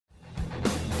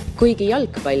Kuigi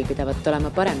jalgpall pidavat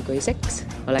olema parem kui seks,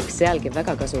 oleks sealgi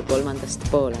väga kasu kolmandast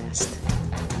poolajast.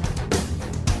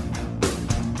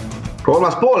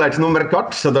 Kolmas poolajaks number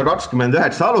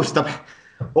 229 alustab.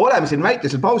 Oleme siin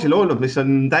väikesel pausil olnud, mis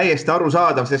on täiesti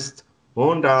arusaadav, sest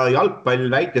on ta jalgpall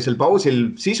väikesel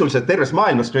pausil sisuliselt terves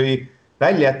maailmas või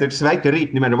välja jätta üks väike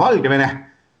riik nimena Valgevene.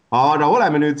 Aga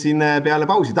oleme nüüd siin peale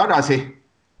pausi tagasi.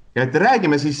 Ja et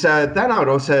räägime siis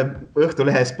tänavuse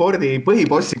Õhtulehe spordi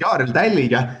põhibossi Kaarel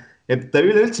Talliga, et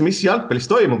üleüldse, mis jalgpallis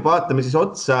toimub, vaatame siis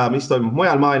otsa, mis toimub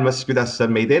mujal maailmas, kuidas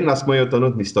on meid ennast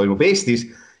mõjutanud, mis toimub Eestis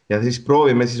ja siis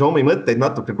proovime siis omi mõtteid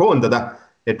natuke koondada,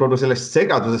 et kogu sellest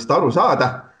segadusest aru saada.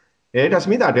 Egas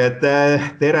midagi, et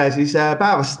tere siis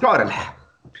päevast, Kaarel.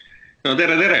 No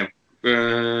tere.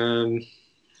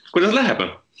 Kuidas läheb?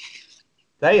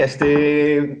 Täiesti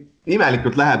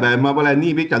imelikult läheb. Ma pole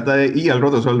nii pikalt iial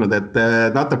kodus olnud, et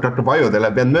natuke hakkab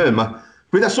ajudele pean mööma.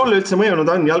 Kuidas sulle üldse mõjunud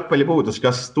on jalgpallipuudus?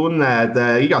 Kas tunned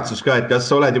igatsus ka, et kas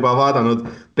oled juba vaadanud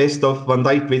Best of Van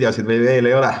Dijk videosid või veel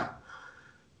ei ole?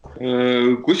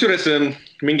 Kusjuures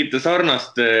mingite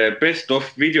sarnaste Best of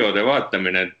videode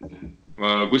vaatamine,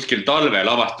 ma kuskil talvel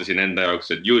avastasin enda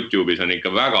jaoks, et YouTube'is on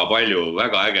ikka väga palju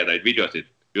väga ägedaid videosid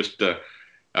just,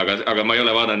 aga ma ei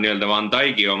ole vaadanud nii-öelda Van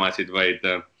Dijki omasid,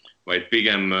 vaid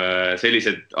pigem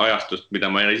sellised ajastust,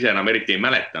 mida ma ise enam eriti ei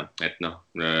mäleta, et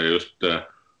just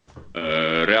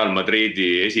Real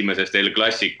Madridi esimesest El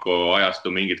Clasico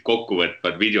ajastu mingid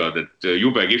kokkuvõtvad videod, et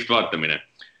jube kihvt vaatamine,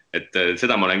 et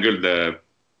seda ma olen küll,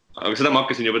 aga seda ma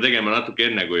hakkasin juba tegema natuke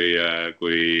enne,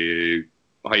 kui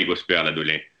haigus peale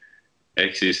tuli.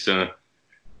 Ehk siis,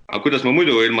 aga kuidas ma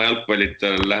muidu ilma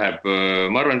jalgpallita läheb,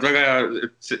 ma arvan, et väga hea,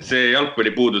 et see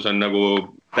jalgpallipuudus on nagu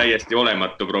täiesti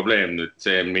olematu probleem, nüüd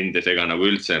see mind ei sega nagu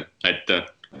üldse,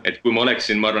 et kui ma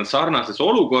oleksin, ma arvan, sarnases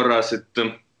olukorras,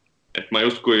 et ma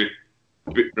justkui,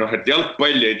 et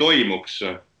jalgpalli ei toimuks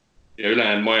ja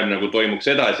ülejäänud maailm nagu toimuks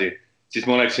edasi, siis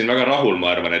ma oleksin väga rahul,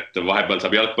 ma arvan, et vahepeal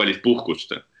saab jalgpallist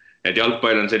puhkust. Et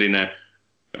jalgpall on selline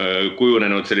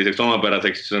kujunenud selliseks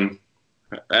omapäraseks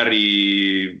äri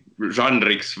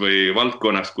žanriks või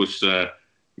valdkonnaks, kus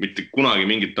mitte kunagi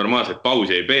mingit normaalset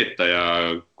pausi ei peeta ja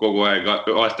kogu aeg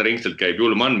aastaringselt käib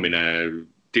julm andmine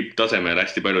tipptasemel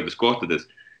hästi paljudes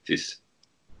kohtades, siis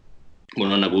mul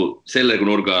on nagu selle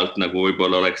nurga alt nagu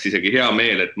võib-olla oleks isegi hea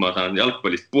meel, et ma saan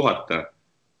jalgpallist puhata,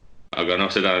 aga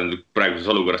seda on praeguses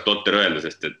olukorras totter öelda,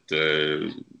 sest et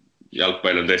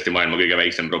jalgpall on tõesti maailma kõige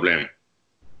väiksem probleem.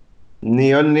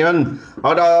 Nii on.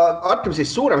 Aga hakkame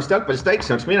siis suuremast jalgpallist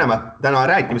väiksemaks minema täna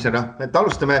rääkimisega, et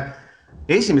alustame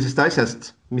esimesest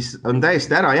asjast, mis on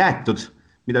täiesti ära jäetud,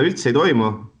 mida üldse ei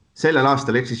toimu sellel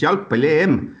aastal, ehk siis jalgpalli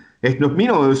EM. Ehk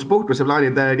minu puhkuse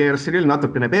plaanid keerasse küll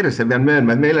natukene perse, pean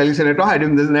möönma, et meil oli selline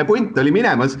 20 punt oli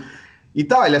minemas.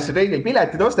 Itaaliasse kõigil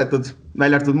piletid ostetud,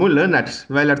 väljartud mulle õnneks,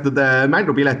 väljartud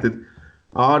mängupiletid,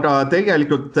 aga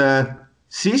tegelikult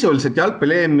sisuliselt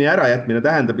jalgpalli EM-i ärajätmine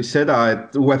tähendab seda,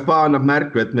 et UEFA annab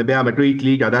märku, et me peame kõik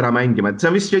liigad ära mängima. Et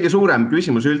see on vist kõige suurem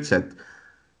küsimus üldse,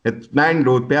 et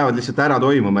mängud peavad lihtsalt ära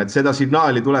toimuma, et seda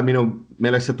signaali tuleb minu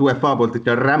meelest UEFA poolt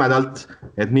ikka rämedalt,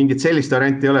 et mingit sellist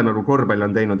varianti ei ole nagu korvpall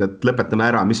on teinud, et lõpetame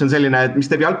ära, mis on selline, mis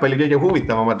teeb jalgpalli kõige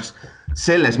huvitavamaks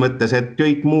selles mõttes, et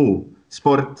kõik muu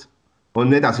sport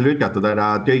on edasi lükatud, aga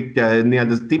kõik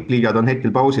nii-öelda tippliigad on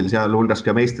hetkel pausil, seal hulgas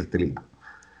ka meistrite liiga.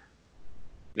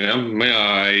 Ja,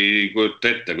 mina ei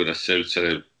kujuta ette, kuidas see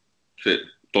üldse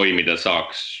toimida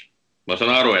saaks. Ma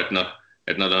saan aru, et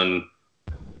nad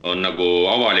on nagu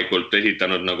avalikult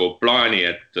esitanud nagu plaani,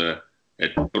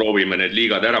 et proovime need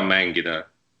liigad ära mängida.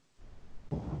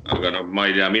 Aga ma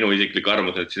ei tea, minu isiklik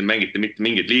arvamus, et siin mängite mitte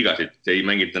mingid liigasid, ei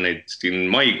mängita neid siin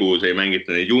maikuus, ei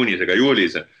mängita neid juunis ega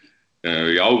juulis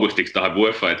ja augustiks tahab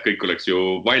UEFA, et kõik oleks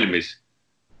ju valmis.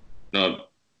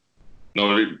 No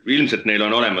ilmselt neil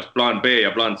on olemas plaan B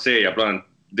ja plaan C ja plaan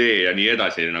D ja nii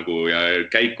edasi nagu, ja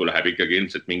käiku läheb ikkagi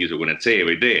ilmselt mingisugune C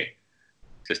või D.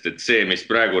 Sest et see, mis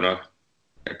praegu,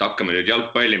 et hakkame nüüd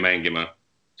jalgpalli mängima,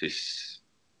 siis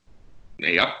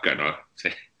ei hakka,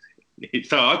 see ei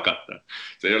saa hakata.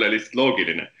 See ei ole lihtsalt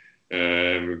loogiline.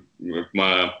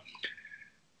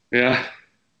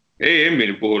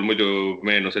 EM-i puhul muidu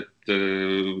meenus, et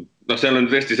seal on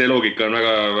tõesti see loogika on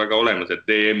väga, väga olemas, et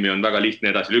EM-i on väga lihtne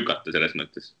edasi lükata selles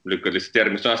mõttes. Lükkad lihtsalt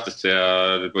järgmist aastasse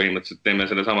ja põhimõtteliselt teeme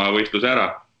selle sama võistluse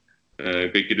ära.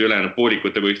 Kõikide ülejäänud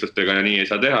poolikute võistlustega ja nii ei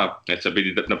saa teha, et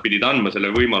nad pidid andma selle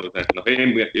võimaluse, et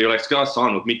EM ei oleks ka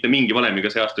saanud mitte mingi valemiga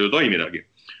see aasta ju toimidagi.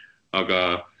 Aga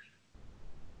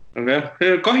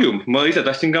kahju, ma ise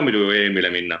tahtsin ka muidu EM-ile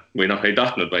minna või ei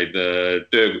tahtnud, vaid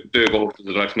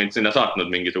töökohustused oleks meid sinna saatnud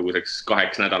mingisuguseks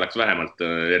 2 nädalaks vähemalt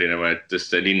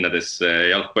erinevatesse linnadesse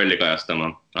jalgpalli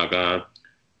kajastama, aga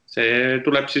see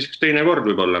tuleb siis üks teine kord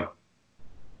võib-olla.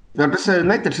 Kas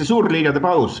näiteks see suurliigade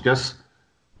paus, kas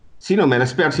sinu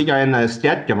meelest peaks iga enne eest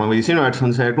jätkama või sinu jaoks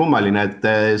on see kummaline, et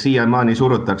siiamaani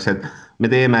surutakse, et me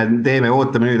teeme,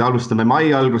 ootame nüüd, alustame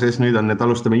mai alguses, nüüd on need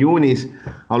alustame juunis,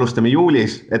 alustame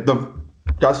juulis, et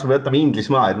kas võtame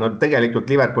Inglismaa, et tegelikult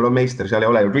Liverpool on meister, seal ei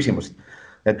ole ju küsimust.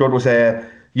 Et kogu see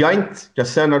jant,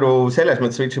 kas see on selles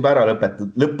mõttes võiks juba ära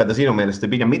lõppeda sinu meelest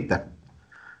või pigem mitte?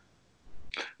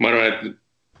 Ma arvan, et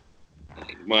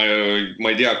ma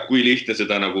ei tea, kui lihtne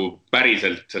seda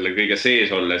päriselt selle kõige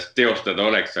sees olles teostada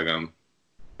oleks, aga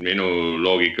minu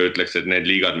loogika ütleks, et need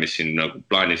liigad, mis siin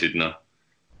plaanisid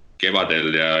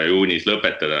kevadel ja juunis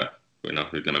lõpetada või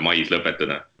ütleme mais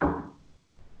lõpetada,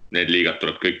 need liigad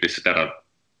tuleb kõik lihtsalt ära.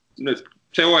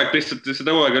 See hooaeg lihtsalt,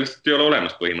 seda hooaega lihtsalt ei ole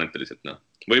olemas põhimõtteliselt.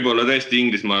 Võib-olla tõesti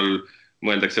Inglismaal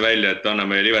mõeldakse välja, et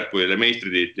anname Liverpoolile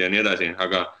meistritiitli ja nii edasi,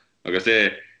 aga see,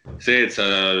 et sa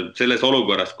selles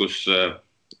olukorras, kus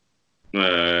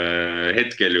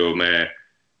hetkel ju me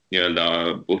nii-öelda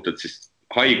puhtalt siis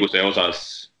haiguse osas,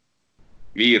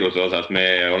 viiruse osas me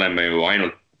oleme ju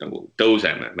ainult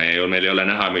tõuseme. Meil ei ole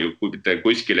näha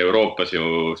kuskil Euroopas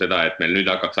ju seda, et meil nüüd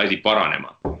hakkaks asi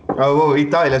paranema.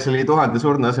 Itaalias oli 1000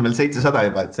 surnu asemel 700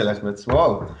 juba, et selles mõttes,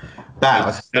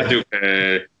 päevas.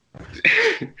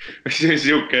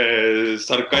 Siuke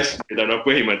sarkasm, mida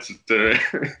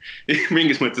põhimõtteliselt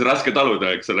mingis mõttes raske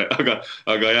taluda, eks ole,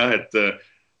 aga jah, et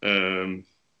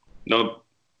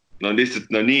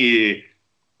lihtsalt nii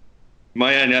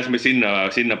ma jään jäsme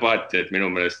sinna paati, et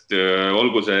minu meelest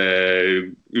olgu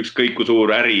see ükskõik kui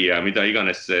suur äri ja mida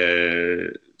iganes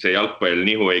see jalgpall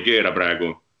nihu ei keera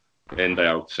praegu enda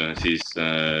jaoks, siis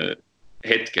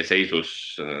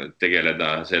hetkeseisus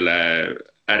tegeleda selle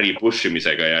äri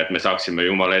pushimisega ja et me saaksime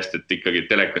jumala eest, et ikkagi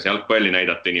telekas jalgpalli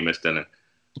näidata inimestele,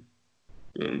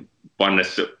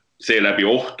 pannes seeläbi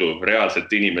ohtu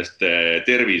reaalselt inimeste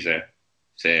tervise.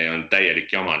 See on täielik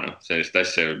jama, sellist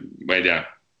asja, ma ei tea.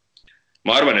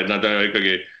 Ma arvan, et nad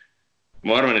ikkagi,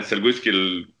 ma arvan, et seal kuskil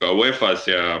ka UEFA-s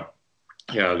ja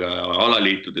ka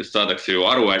alaliitudest saadakse ju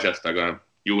aru asjast, aga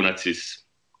ju nad siis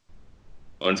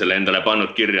on selle endale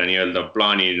pannud kirja nii-öelda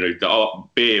plaani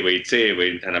B või C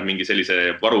või tähendab mingi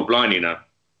sellise varuplaanina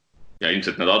ja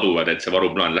ilmselt nad aduvad, et see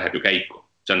varuplaan läheb ju käiku.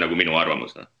 See on minu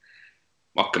arvamus.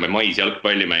 Hakkame mais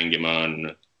jalgpalli mängima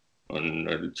on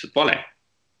lihtsalt vale.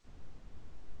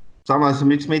 Samas,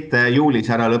 miks mitte juulis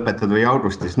ära lõpetada või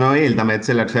augustis? Eeldame, et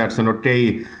selleks ajaks on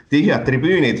tihjad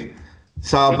tribüünid.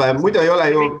 Muidu ei ole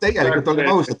ju tegelikult olge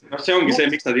ausad. See ongi see,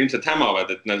 miks nad ilmselt hämavad,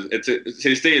 et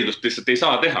sellist eeldust lihtsalt ei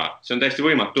saa teha. See on täiesti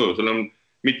võimatu. Sul on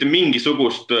mitte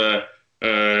mingisugust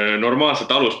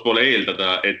normaalset alust pole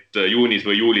eeldada, et juunis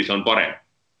või juulis on parem.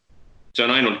 See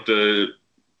on ainult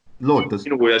lootus.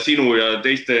 Sinu ja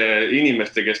teiste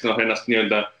inimeste, kes ennast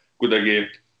nii-öelda kuidagi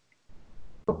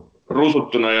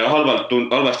rusutuna ja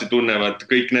halvasti tunnevad,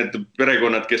 kõik need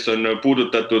perekonnad, kes on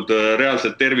puudutatud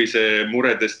reaalselt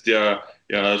tervisemuredest ja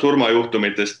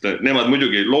surmajuhtumitest, nemad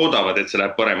muidugi loodavad, et see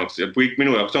läheb paremaks ja kõik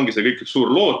minu jaoks ongi see kõik üks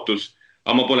suur lootus,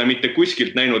 aga ma pole mitte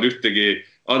kuskilt näinud ühtegi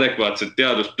adekvaatset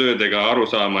teadustöödega aru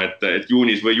saama, et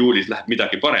juunis või juulis läheb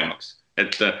midagi paremaks.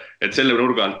 Et selle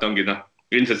nurga alt ongi,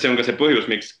 ilmselt see on ka see põhjus,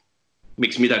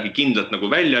 miks midagi kindlalt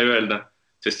välja öelda,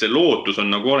 sest see lootus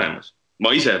on olemas. Ma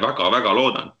ise väga-väga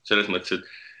loodan, selles mõttes, et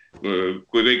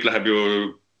kui kõik läheb ju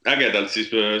ägedalt,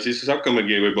 siis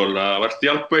hakkamegi võib-olla varsti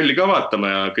jalgpalli ka vaatama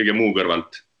ja kõige muu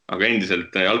kõrvalt. Aga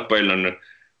endiselt jalgpall on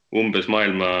umbes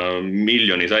maailma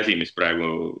miljonis asi, mis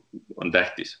praegu on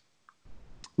tähtis.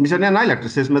 Mis on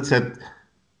naljakas, selles mõttes, et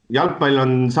jalgpall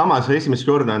on samas esimest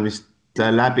korda on vist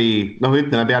läbi,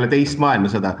 ütleme peale teist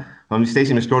maailmasõda, on vist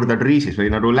esimest korda kriisis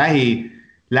või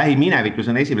lähiminevikus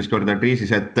on esimest korda kriisis,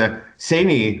 et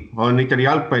seni on ikkagi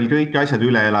jalgpall kõik asjad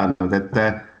üle elanud, et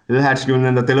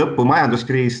 90ndate lõppu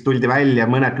majanduskriis tuldi välja,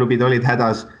 mõned klubid olid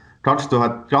hädas,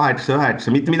 2008-2009,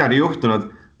 mitte midagi juhtunud,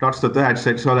 2009,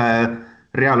 eks ole,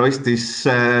 Real ostis,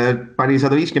 pani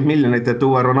 150 miljonit, et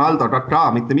tuua Ronaldo,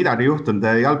 Kaká, mitte midagi juhtunud,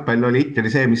 jalgpall oli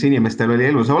ikkagi see, mis inimestel oli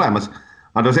elus olemas,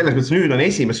 aga selles mõttes nüüd on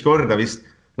esimest korda vist,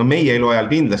 meie eluajal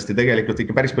kindlasti tegelikult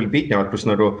ikka päris palju pikemalt, kus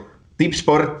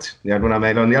tippsport ja kuna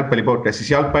meil on jalgpallipodcast,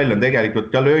 siis jalgpall on tegelikult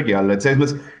ka löögi all, et selles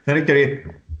mõttes see on ikkagi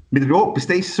midagi hoopis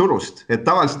teist surust, et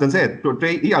tavaliselt on see, et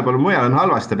igal pool mujal on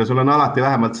halvasti, aga sul on alati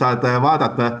vähemalt saad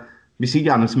vaadata, mis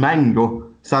iganes mängu,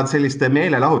 saad selliste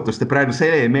meelelahutust ja praegu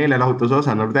see meelelahutuse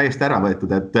osa on täiesti ära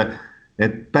võetud,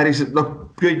 et päris,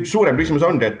 kõige suurem küsimus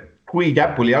ongi, et kui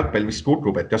käpuli jalgpall vist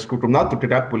kukub, et kas kukub natuke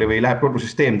käpuli või läheb kogu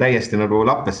süsteem täiesti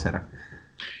lappesse ära?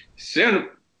 See on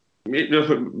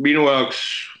minu jaoks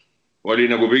oli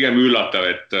pigem üllatav,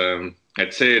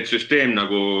 et see süsteem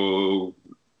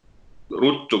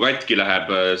ruttu katki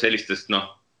läheb sellistest,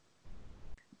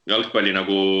 jalgpalli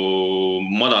nagu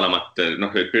madalamat,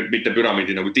 mitte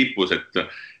püramiidi nagu tipus, et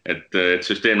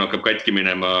süsteem hakkab katki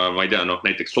minema, ma ei tea,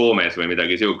 näiteks Soomes või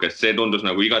midagi siukest, see tundus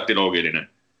nagu igati loogiline.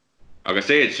 Aga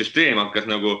see, et süsteem hakkas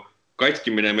nagu katki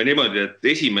minema niimoodi, et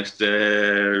esimeste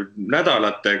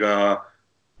nädalatega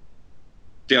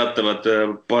teatavad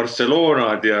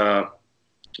Barcelonad ja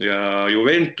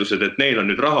Juventused, et neil on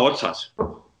nüüd raha otsas.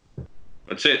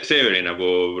 See oli nagu,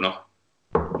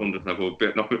 tundus nagu,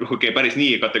 päris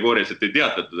nii kategooriliselt ei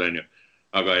teatatud, on ju.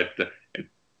 Aga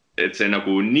et see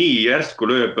nagu nii järsku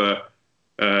lööb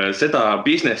seda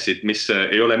businessit, mis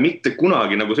ei ole mitte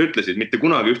kunagi, nagu sa ütlesid, mitte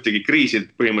kunagi ühtegi kriisid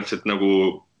põhimõtteliselt nagu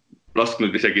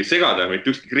lasknud isegi segada, mitte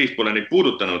ükski kriis pole neid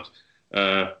puudutanud.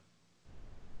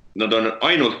 Nad on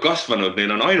ainult kasvanud,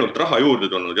 neil on ainult raha juurde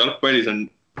tulnud. Jalgpallis on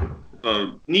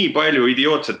nii palju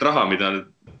idiootset raha, mida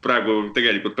praegu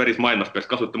tegelikult päris maailmas peaks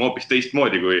kasutama hoopis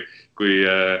teistmoodi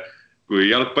kui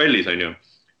jalgpallis, on ju.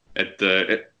 Et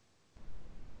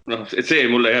see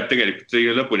mulle jääb tegelikult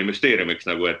lõpuni müsteeriumiks,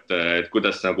 nagu, et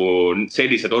kuidas nagu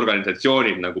sellised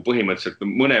organisatsioonid nagu põhimõtteliselt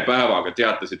mõne päevaga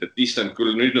teatasid, et issand,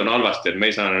 küll nüüd on halvasti, et me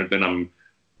ei saa nüüd enam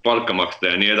palka maksta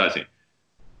ja nii edasi.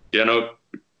 Ja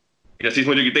siis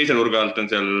muidugi teise nurga alt on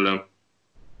seal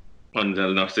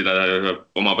seda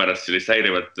omapärast sellist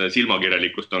häirivat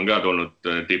silmakirjalikkust on ka tulnud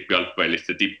tippjalgpallist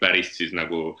ja tippärist siis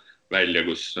nagu välja,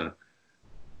 kus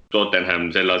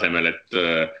Tottenham selle asemel, et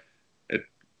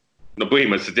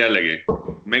põhimõtteliselt jällegi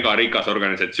megarikas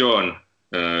organisatsioon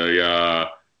ja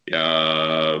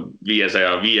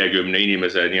 550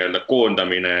 inimese nii-öelda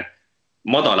koondamine,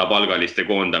 madalapalgaliste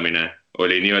koondamine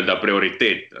oli nii-öelda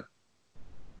prioriteet.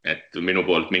 Et minu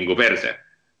poolt mingu perse.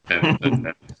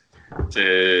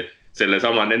 Selle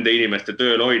sama nende inimeste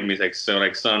tööl hoidmiseks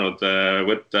oleks saanud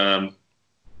võtta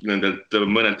nendelt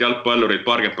mõnelt jalgpallurid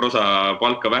paarkümmend prosa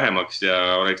palka vähemaks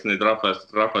ja oleks neid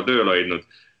rahva tööl hoidnud.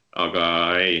 Aga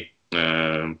ei.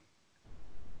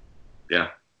 Ja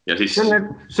siis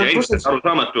jäi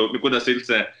arusaamatu, kuidas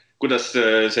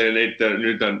see neid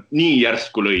nüüd nii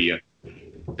järsku lõi.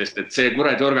 Sest et see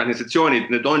kuradi organisatsioonid,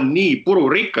 need on nii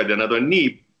pururikkad ja nad on nii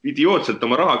idiootselt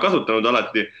oma raha kasutanud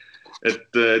alati,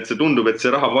 et see tundub, et see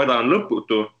rahavada on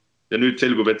lõputu ja nüüd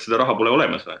selgub, et seda raha pole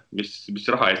olemas. Mis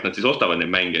raha eest nad siis ostavad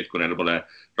neid mängijaid, kui neil pole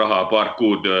raha paar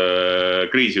kuud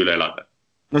kriisi üle elada?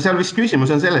 No seal vist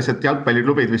küsimus on selles, et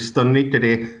jalgpalliklubid vist on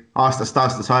ikkagi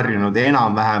aastast harjunud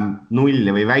enam-vähem nulli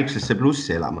või väiksesse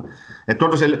plussi elama. Et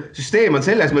kogu see süsteem on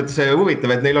selles mõttes huvitav,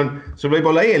 et neil on, sul võib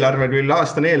olla eelarve, küll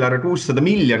aastane eelarve 600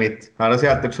 miljonit, aga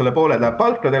sealt poole läheb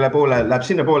palkadele, poole läheb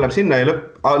sinna ja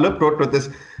lõppkokkuvõttes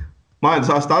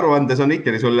majandusaasta aruandes on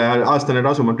ikkagi sulle aastane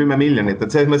kasum on 10 miljonit, et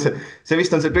selles mõttes, see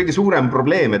vist on see kõige suurem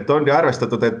probleem, et ongi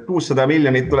arvestatud, et 600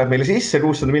 miljonit tuleb meile sisse,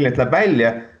 600 miljonit läheb välja,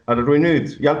 aga kui nüüd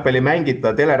jalgpalli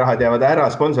mängita, telerahad jäävad ära,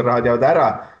 sponsorrahad jäävad ära,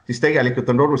 siis tegelikult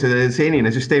on kogu see senine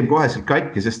süsteem koheselt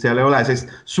katki, sest seal ei ole sellist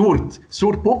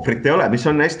suurt puhvrit ei ole, mis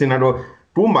on hästi nagu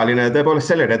kummaline tõepoolest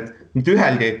sellega, et mitte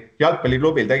ühelgi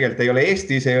jalgpalliklubil tegelikult ei ole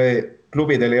Eestis,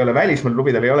 klubidel ei ole välismaal,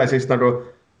 klubidel ei ole sellist nagu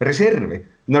reservi.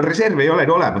 No reservi ei olegi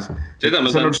olemas. See on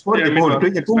spordi puhul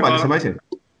kõige kummalisem asi.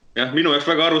 Jah, minu jaoks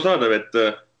väga arusaadav, et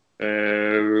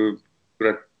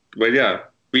ma ei tea,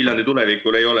 Viljandi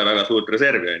tulevikul ei ole väga suurt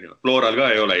reservi. Floral ka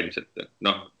ei ole ilmselt.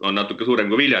 On natuke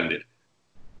suurem kui Viljandil.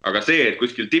 Aga see, et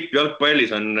kuskil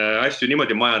tippjalgpallis on asju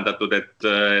niimoodi majandatud, et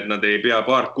nad ei pea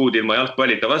paar kuud ilma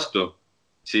jalgpallita vastu,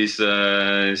 siis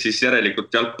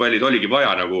järelikult jalgpallis oligi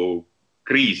vaja nagu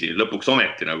kriisi, lõpuks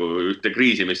ometi nagu ühte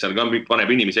kriisi, mis seal ka paneb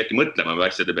inimesi äkki mõtlema või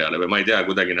asjade peale või ma ei tea,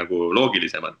 kuidagi nagu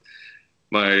loogilisemalt.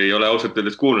 Ma ei ole ausalt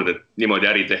öeldes kuulnud, et niimoodi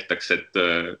äri tehtaks, et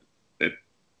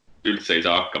üldse ei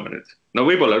saa hakkama nüüd. No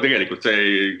võib-olla tegelikult see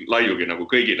ei laiugi nagu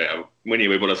kõigile ja mõni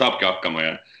võib-olla saabki hakkama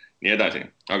ja nii edasi.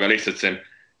 Aga lihtsalt see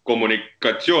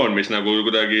kommunikatsioon, mis nagu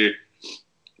kuidagi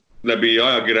läbi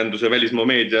ajakirjanduse välismaa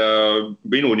meedia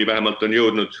minuni vähemalt on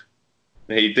jõudnud,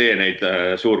 ei tee neid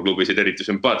suurklubisid eriti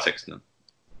sümpaatseks.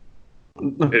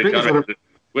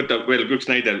 Võta veel üks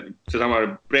näide,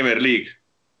 seesama Premier League,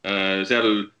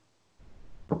 seal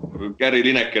Gary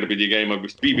Lineker pidi käima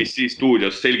BBC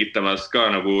stuudios selgitamas ka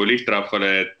nagu lihtrahvale,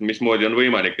 et mismoodi on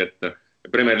võimalik, et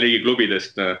Premier League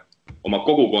klubidest oma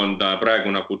kogukonda praegu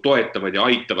nagu toetavad ja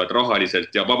aitavad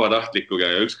rahaliselt ja vabatahtlikuga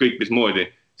ja ükskõik mismoodi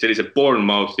sellised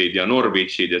Bournemouthid ja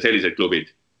Norwichid ja sellised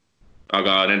klubid.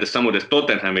 Aga nendest samudest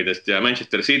Tottenhamidest ja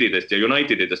Manchester Citydest ja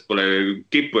Unitedidest pole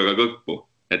kippu ega kõkku.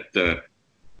 Et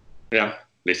jah,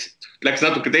 lihtsalt läks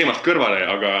natuke teemast kõrvale,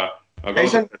 aga aga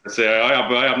see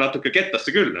ajab natuke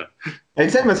kettasse küll. Ei,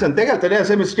 selles mõttes on tegelikult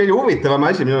selles mõttes kõige huvitavam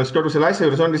asi minu meelest kogu selle asja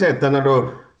juures ongi see, et ta nagu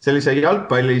sellise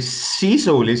jalgpalli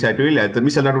sisulise külje, et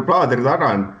mis seal nagu plaaderi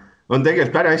taga on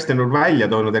tegelikult päris hästi nagu välja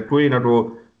toonud, et kui nagu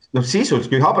sisult,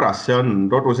 kui habras see on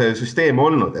kogu see süsteem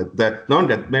olnud, et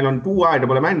ongi, et meil on kuu aega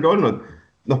pole mängu olnud.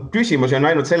 Küsimusi on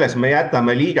ainult selles, me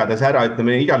jätame liigades ära,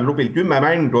 ütleme igal klubil 10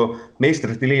 mängu,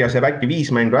 meistrite liigas jääb äkki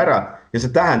 5 mängu ära ja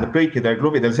see tähendab kõikidel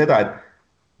klubidel seda, et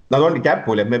nad ongi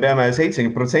käpuli, et me peame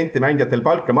 70% mängijatel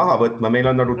palka maha võtma, meil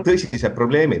on nagu tõsised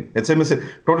probleemid. Et selles mõttes,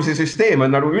 et kogu see süsteem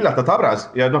on nagu üllatavalt habras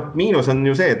ja miinus on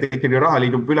ju see, et ikkagi raha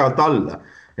liigub ülevalt alla.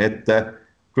 Et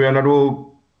kui on nagu,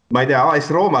 ma ei tea,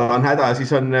 AS Roomal on häda,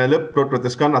 siis on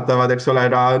lõppkokkuvõttes kannatavad, eks ole,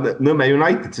 Nõmme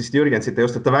United, sest Jürgensit ei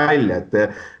ostata välja.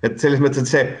 Et selles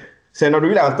mõttes, et see on nagu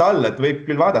ülevalt all, et võib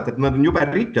küll vaadata, et nad on jube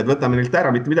rikkad, võtame neilt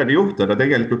ära, mitte midagi juhtu, aga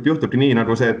tegelikult juhtubki nii,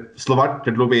 nagu see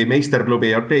Slovakkia klubi,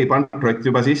 meisterklubi, pankrott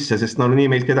juba sisse, sest nii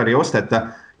meilt kedagi ei osteta.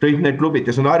 Kõik need klubid,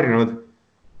 kes on harjunud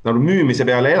nagu müümise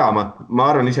peale elama, ma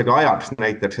arvan isegi ajaks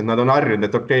näiteks, et nad on harjunud,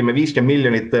 et me 50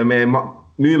 miljonit me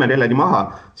müüme kellegi maha,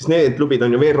 siis need klubid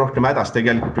on ju veel rohkem hädas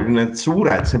tegelikult need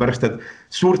suured, seepärast, et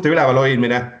suurte üleval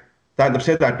hoidmine tähendab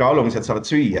seda, et ka alumised saavad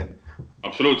süüa.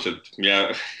 Absoluutselt.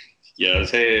 Ja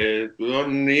see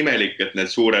on imelik, et need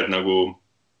suured nagu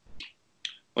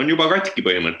on juba katki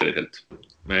põhimõtteliselt.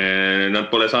 Nad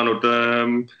pole saanud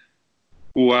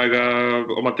kuu aega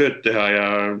oma tööd teha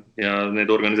ja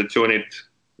need organisatsioonid,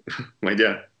 ma ei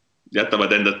tea,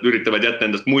 üritavad jätta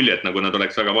endast muljet, nagu nad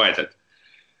oleks väga vaesed.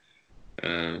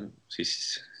 Siis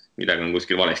midagi on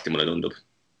kuskil valesti, mulle tundub.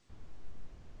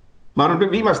 Ma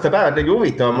arvan, viimaste päevad tegi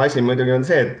huvitavam asi muidugi on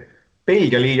see, et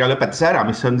Belgia liiga lõpetas ära,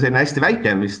 mis on selline hästi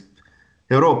väike, mis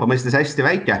Euroopa mõistes hästi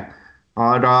väike.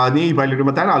 Aga nii palju, kui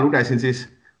ma täna lugesin, siis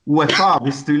UEFA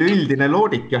vist üleüldine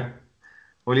loogika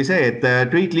oli see, et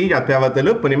kõik liigad peavad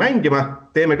lõpuni mängima,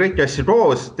 teeme kõiki asju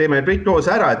koos, teeme kõik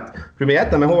koos ära, et kui me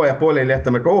jätame hooaja pooleli,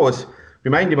 jätame koos,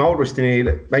 kui mängime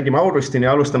augustini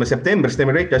ja alustame septembris,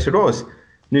 teeme kõiki asju koos.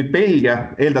 Nüüd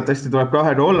Belgia, eeldatavasti tuleb ka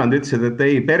Holland, ütlesid, et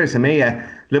ei perse, meie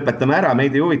lõpetame ära,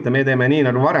 meid ei huvita, me teeme nii,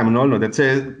 nagu varem on olnud. Et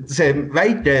see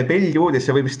väike Belgia uudis,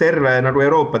 see võib vist terve nagu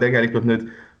Euroopa tegelikult nüüd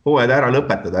hooajad ära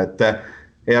lõpetada.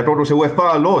 Ja kogu see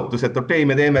UEFA lootus, et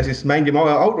me teeme siis mängime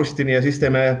augustini ja siis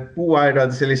teeme kuu aega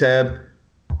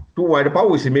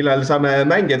pausi, millal saame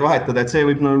mängijad vahetada, et see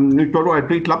võib nüüd kogu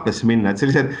aeg kõik lappesse minna. Et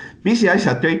sellised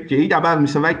pisiasjad kõik, iga päev,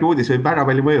 mis on väike uudis, võib väga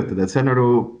palju mõjutada. Et see on nagu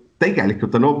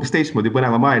tegelikult on hoopis teistmoodi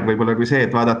põnevam aeg võib-olla kui see,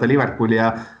 et vaadata Liverpooli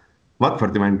ja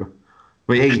Watfordi mängu.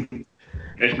 Või ei?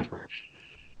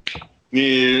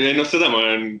 Nii, seda ma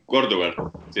olen korduvalt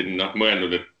siin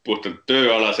mõelnud, et puhtalt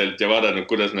tööalaselt ja vaadanud,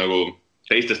 kuidas nagu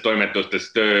teistes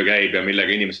toimetustes töö käib ja millega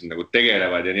inimesed nagu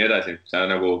tegelevad ja nii edasi. Sa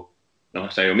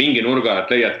ju mingi nurga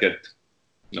leiadki, et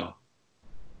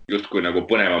justkui nagu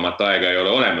põnevamat aega ei ole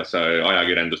olemas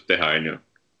ajakirjandust teha, on ju.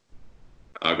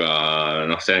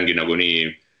 Aga see ongi nagu nii,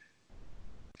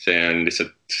 see on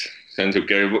lihtsalt, see on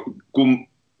siuke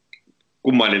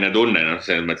kummaline tunne,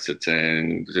 selles mõttes, et see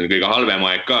on kõige halvem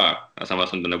aeg ka, aga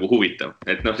samas on ta nagu huvitav.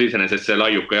 Et iseenesest see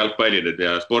laiub ka jalgpallile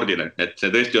ja spordile, et see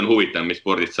tõesti on huvitav, mis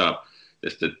spordist saab,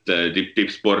 sest et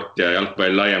tippsport ja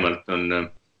jalgpall laiemalt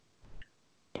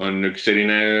on üks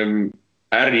selline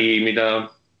äri,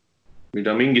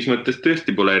 mida mingis mõttes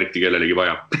tõesti pole eriti kellelegi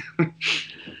vaja.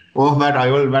 Väga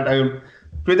jull.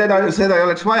 Kui seda ei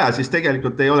oleks vaja, siis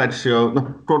tegelikult ei oleks ju,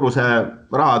 kogu see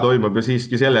raha toimub ju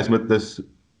siiski selles mõttes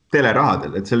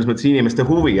telerahadel, et selles mõttes inimeste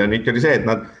huvi on ikkagi see, et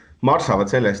nad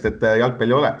marsavad sellest, et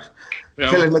jalgpalli oleks.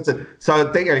 Selles mõttes, et sa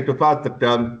tegelikult vaatad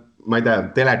ka, ma ei tea,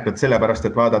 telekat sellepärast,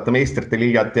 et vaadata meistrite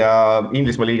liigat ja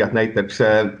Inglismaa liigat näiteks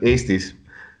Eestis.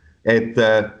 Et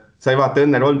sa ei vaata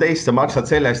Õnne 13, sa marsad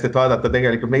sellest, et vaadata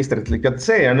tegelikult meistrite liigat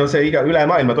see ja see üle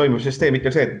maailma toimub süsteem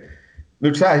ikka see, et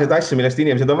üks väheseid asju, millest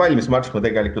inimesed on valmis maksma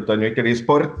tegelikult on ju ikkagi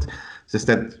sport, sest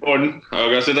et...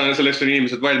 aga selleks on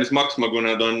inimesed valmis maksma, kui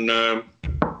nad on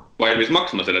valmis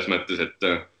maksma selles mõttes,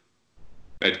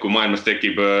 et kui maailmas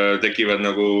tekivad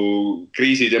nagu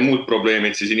kriisid ja muud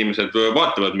probleemid, siis inimesed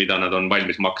vaatavad, mida nad on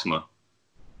valmis maksma.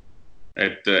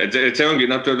 Et see ongi,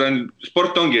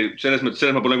 sport ongi, selles mõttes,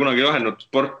 ma pole kunagi lahendanud,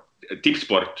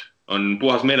 tippsport on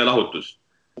puhas meelelahutus.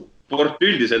 Sport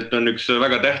üldiselt on üks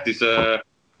väga tähtis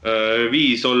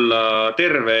viis olla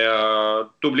terve ja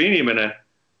tubli inimene,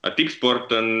 aga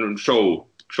tippsport on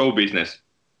show business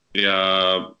ja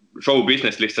show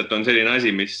business lihtsalt on selline asi,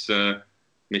 mis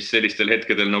sellistel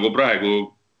hetkedel nagu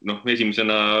praegu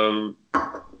esimesena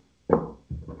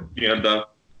nii-öelda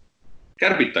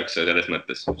kärbitakse selles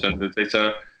mõttes. See on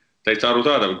täitsa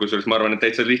arusaadav, kusjuures ma arvan, et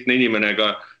täitsa lihtne inimene,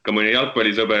 ka mõni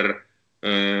jalgpallisõber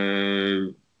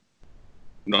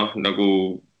noh, nagu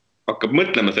hakkab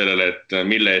mõtlema sellele, et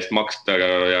mille eest maksta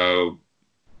ja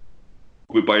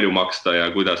kui palju maksta ja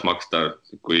kuidas maksta,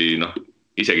 kui noh,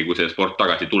 isegi kui see sport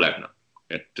tagasi tuleb, noh.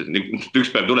 Et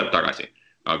üks päev tuleb tagasi,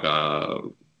 aga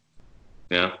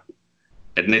jah,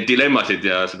 et need dilemmasid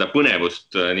ja seda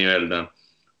põnevust nii-öelda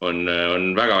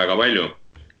on väga-väga palju.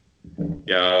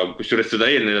 Ja kusjuures seda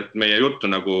eelnevat meie juttu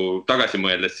nagu tagasi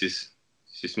mõeldes,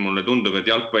 siis mulle tundub, et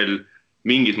jalgpall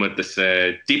mingis mõttes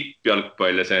see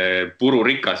tippjalgpall ja see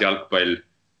pururikas jalgpall,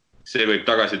 see võib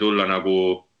tagasi tulla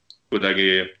nagu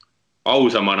kuidagi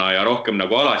ausamana ja rohkem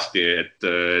nagu alasti, et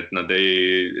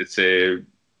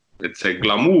see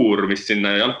glamuur, mis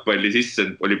sinna jalgpalli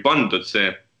sisse oli pandud,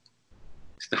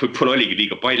 seda võib-olla oligi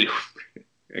liiga palju.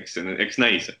 Eks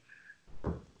näis.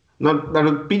 No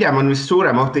pigem on vist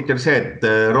suurem oht ikka see, et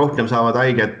rohkem saavad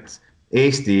haiget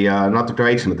Eesti ja natuke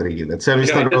väiksemad riigid. Et see on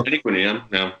vist nagu... Niikuinii,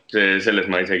 jah. Selles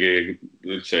ma isegi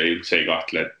üldse ei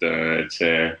kahtle, et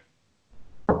see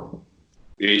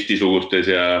Eesti-sugustes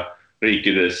ja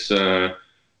riikides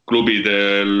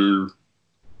klubidel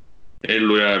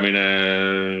ellujäämine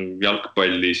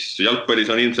jalgpallis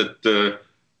on ilmselt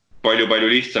palju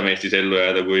lihtsam Eestis ellu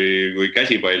jääda kui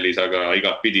käsipallis, aga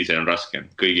igatpidi see on raske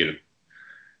kõigil.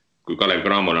 Kui Kalev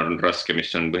Cramol on raske,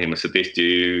 mis on põhimõtteliselt Eesti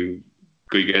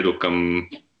kõige edukam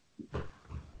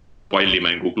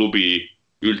pallimänguklubi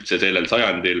üldse sellel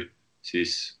sajandil,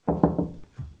 siis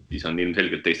on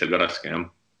ilmselgelt teistel ka raske, jah.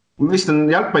 Vist on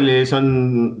jalgpallis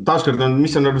taaskord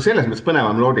mis on selles mõttes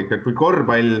põnevam loogika, et kui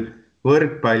korvpall,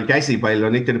 võrkpall, käsipall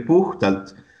on ikkagi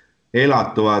puhtalt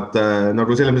elatuvad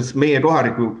nagu selles mõttes meie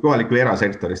kohaliku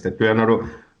erasektorist, et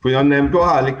kui on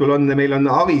kohalikul meil on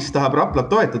Avis tahab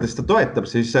Raplat toetada, siis ta toetab,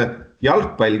 siis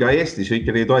jalgpall ka Eestis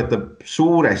ikkagi toetab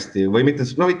suuresti või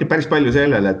mitte päris palju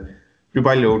sellele, et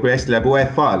kui hästi läheb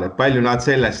UEFA-le, et palju nad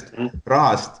sellest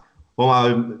rahast oma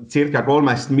circa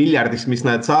 3 miljardist, mis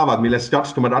nad saavad, millest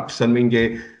 2,2 on mingi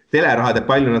telerahad, et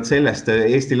palju nad sellest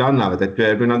Eestile annavad, et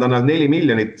kui nad annavad 4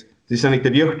 miljonit, siis on ikka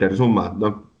jõhter summa,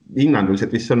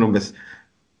 hinnanguliselt vist on umbes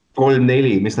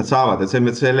 3-4, mis nad saavad, et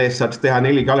selle eest saaks teha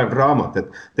 4 Kalev Cramot, et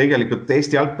tegelikult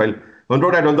Eesti jalgpall on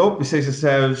Roder olnud hoopis sellises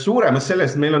suuremas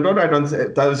selles, et meil on Roder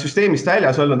ta süsteemist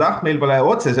väljas olnud, meil pole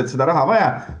otseselt seda raha vaja,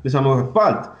 me saame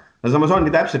UEFA-lt, aga samas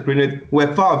ongi täpselt, kui nüüd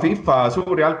UEFA, FIFA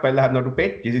suur jalgpall läheb nagu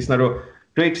pekki, siis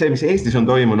kõik see, mis Eestis on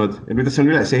toimunud ja kuidas see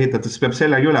on üles ehitatud, siis peab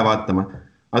sellegi üle vaatama,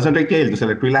 aga see on kõik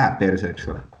eeldusel, et kui läheb perse, eks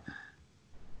ole.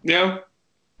 Jah,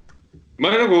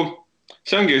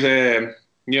 see ongi see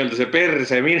nii-öelda see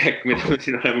perse minek, mida me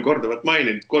siin oleme korduvalt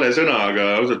maininud, kole sõna, aga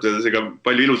ausalt öeldes ega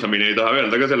palju ilusamini ei taha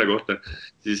öelda ka selle kohta,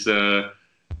 siis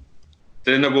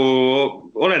see nagu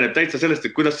oleneb täitsa sellest,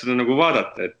 et kuidas seda nagu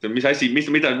vaadata, et mis asi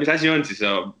on siis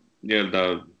nii-öelda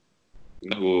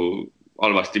nagu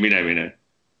halvasti minemine.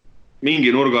 Mingi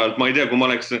nurga alt, ma ei tea, kui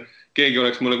keegi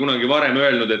oleks mulle kunagi varem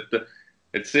öelnud,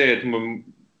 et see, et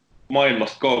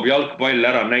maailmast kaob jalgpall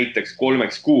ära näiteks 3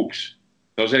 kuuks,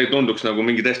 no see tunduks nagu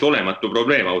mingi täiesti olematu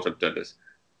probleem ausalt öeldes.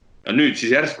 Ja nüüd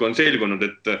siis järsku on selgunud,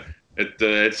 et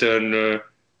see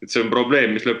on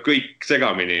probleem, mis lööb kõik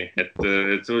segamini, et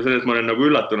selles ma olen nagu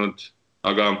üllatunud,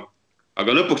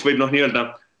 aga lõpuks võib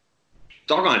nii-öelda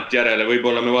tagantjärele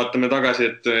võib-olla me vaatame tagasi,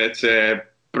 et see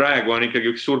praegu on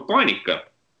ikkagi üks suur paanika.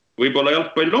 Võib-olla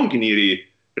jalgpall ongi nii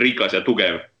rikas ja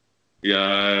tugev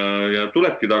ja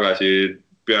tulebki tagasi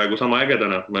peaaegu sama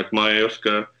ägedana, et ma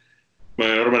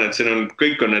arvan, et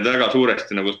kõik on need väga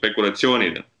suuresti nagu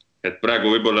spekulatsioonid, et praegu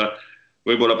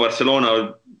võib-olla Barcelona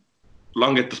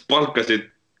langetas palkasid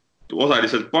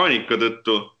osaliselt paanika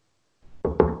tõttu,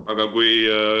 aga kui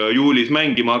juulis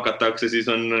mängima hakatakse, siis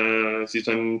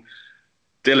on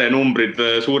telenumbrid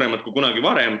suuremad kui kunagi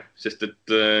varem, sest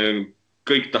et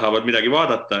kõik tahavad midagi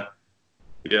vaadata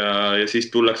ja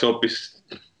siis tullakse hoopis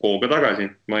hooga tagasi,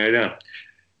 ma ei tea.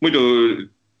 Muidu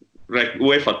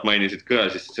UEFA-t mainisid ka,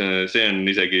 siis see on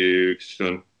isegi üks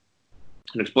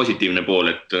positiivne pool,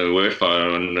 et UEFA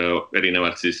on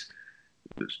erinevalt siis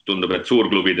tundub, et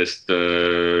suurklubidest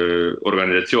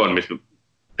organisatsioon, mis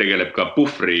tegeleb ka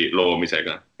puhvri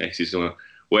loomisega, ehk siis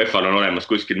UEFA-l on olemas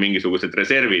kuskil mingisugused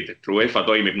reservid, et UEFA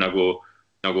toimib nagu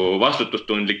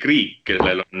vastutustundlik riik,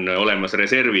 kellel on olemas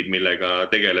reservid, millega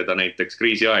tegeleda näiteks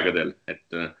kriisiaegadel,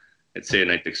 et see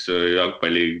näiteks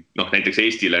jalgpalli, näiteks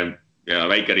Eestile ja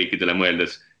väikeriikidele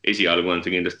mõeldes esialgu on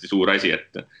see kindlasti suur asi,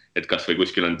 et kas või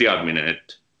kuskil on teadmine,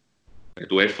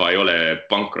 et UEFA ei ole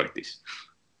pankrotis.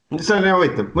 See on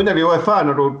huvitav. Muidugi UEFA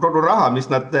kogu raha, mis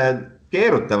nad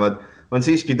keerutavad, on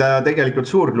siiski ta tegelikult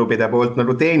suurklubide poolt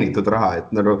teenitud raha, et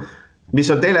mis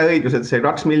on teleõigused, see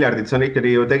 2 miljardit, see on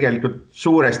ikkagi ju tegelikult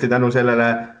suuresti tänu sellele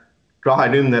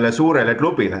 20 suurele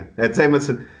klubile, et see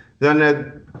mõttes, et see on,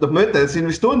 ma ütlen, et siin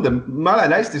vist tundub, ma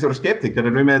olen hästi suur skeptik, et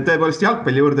kui me tõepoolest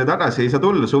jalgpalli juurde tagasi ei saa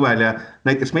tulla suvel ja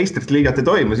näiteks meistrite liigat ei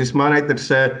toimu, siis ma näiteks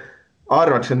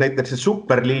arvaks, et näiteks see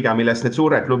superliiga, millest need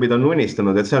suured klubid on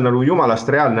unistanud, et see on nagu jumalast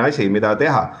reaalne asi, mida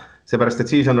teha. Seepärast, et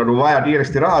siis on nagu vaja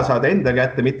kiiresti raha saada enda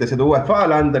kätte, mitte seda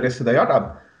UEFA-le anda, kes seda jagab.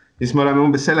 Siis me oleme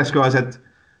umbes selles kohas, et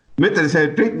ma ütlen,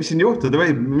 see kõik, mis siin juhtuda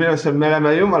võib, minu arust me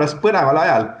oleme jumalast põneval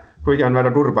ajal, kuigi on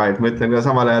väga turba, et ma ütlen ka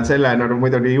samal ajal selle nagu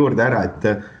muidugi juurde ära, et...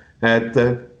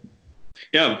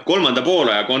 Ja, kolmanda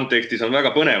poole kontekstis on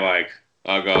väga põnev aeg,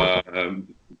 aga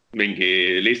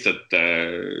mingi lihtsalt,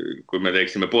 kui me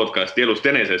teeksime podcasti elust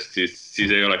enesest,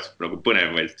 siis ei oleks nagu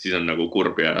põnev, vaid siis on nagu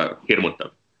kurb ja hirmutav.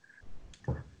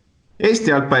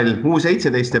 Eesti jalgpall,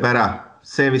 U17 teeb ära,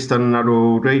 see vist on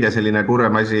nagu kõige selline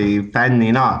kurvem asi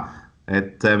fännina,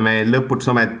 et me lõpuks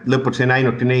ei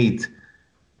näinudki neid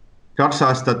 2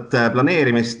 aastat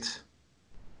planeerimist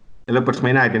ja lõpuks me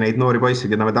ei näegi neid noori poissi,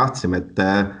 keda me tahtsime, et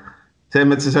see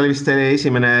mõttes oli vist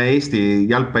esimene Eesti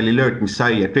jalgpalli löök, mis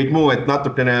sai, et kõik muu, et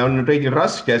natukene on kõigil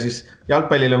raske ja siis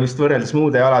jalgpallil on vist võrreldes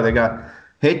muude aladega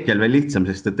hetkel veel lihtsam,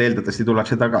 sest et eeldatavasti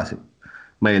tullakse tagasi,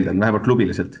 ma eeldan, vähemalt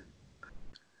klubiliselt.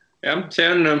 Jah, see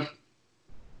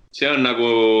on nagu,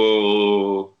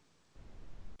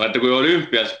 vaata kui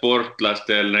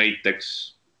olümpiasportlastel näiteks,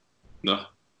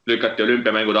 lükati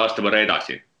olümpiamängud aasta võrra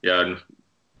edasi ja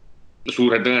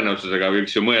suure tõenäosusega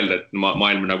võiks ju mõelda, et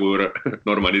maailm nagu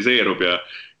normaliseerub ja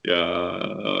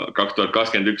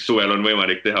 2021 suvel on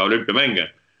võimalik teha olümpiamänge.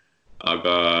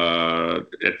 Aga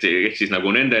et siis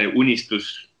nagu nende unistus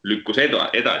lükkus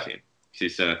edasi,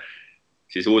 siis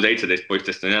U17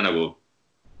 poistest on jah nagu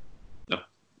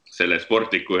selle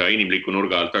sportliku ja inimliku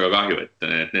nurga alt väga kahju,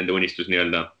 et nende unistus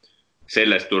nii-öelda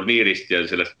sellest turniirist ja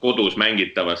sellest kodus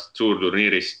mängitavast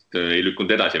suurturniirist ei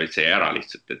lükkunud edasi, vaid see ära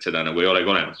lihtsalt, et seda nagu ei olegi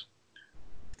olemas.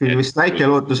 Vist väike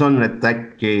lootus on, et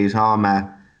äkki saame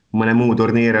mõne muu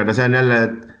turniiri, aga see on jälle,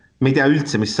 et me ei tea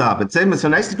üldse, mis saab. Et see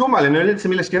on hästi kummaline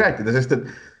üldse millestki rääkida, sest et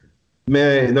me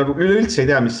nagu üleüldse ei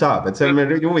tea, mis saab. Et see on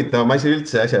meil kõige huvitavam asi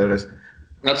üldse asja juures.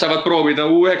 Nad saavad proovida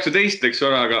U19, eks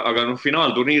ole, aga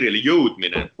finaalturniirile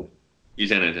jõudmine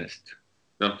iseenesest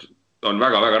on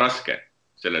väga-väga raske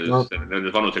nendes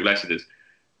vanuseklassides.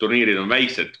 Turniirid on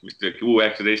väiksed,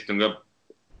 U19 on ka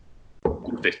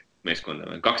 16 meeskonda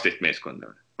või 12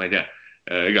 meeskonda, ma ei tea,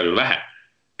 igal juhul vähe.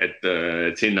 Et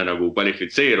sinna nagu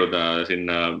kvalifitseeruda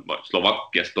sinna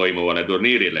Slovakkias toimuvale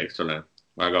turniirile, eks ole,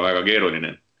 väga-väga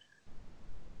keeruline.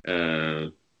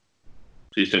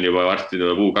 Siis on juba varsti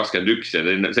U21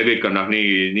 ja see kõik on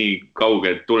nii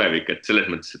kauge tulevik, et selles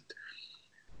mõttes,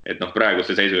 et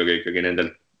praeguse seisuga ikkagi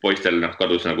nendel poistel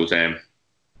kadus nagu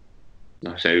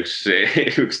see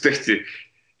üks tõesti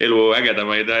elu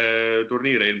ägedamaid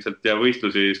turniire ilmselt ja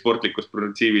võistlusi sportlikus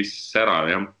printsiivis ära,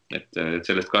 jah, et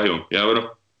sellest kahju. Ja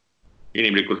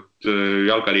inimlikult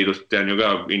Jalkaliidust tean ju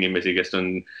ka inimesi, kes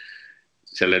on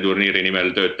selle turniiri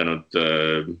nimel töötanud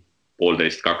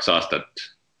 1,5–2 aastat.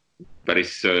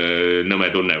 Päris nõme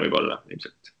tunne võib olla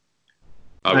ilmselt.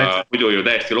 Aga muidu ju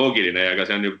täiesti loogiline ja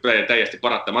see on ju täiesti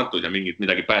paratamatus ja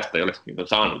midagi päästa ei oleks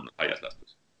saanud aias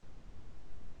lastus.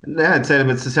 Jah, et selles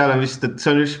mõttes seal on vist, et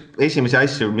see on üks esimesi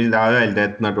asju, mida öeldi,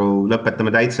 et nagu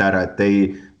lõpetame täitsa ära, et ei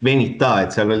venita,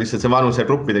 et seal on lihtsalt see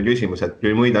vanusegruppide küsimus, et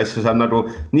kui muid asju saab nagu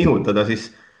nihutada, siis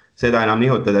seda enam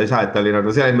nihutada ei saa, et oli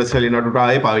nagu selles mõttes oli nagu ka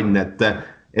ebaõnn,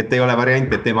 et ei ole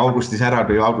varianti, et teeme augustis ära,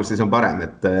 kui augustis on parem,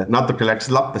 et natuke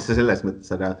läks lappesse selles mõttes,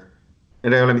 aga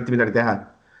ei ole mitte midagi teha.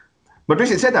 Ma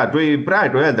küsin seda, et kui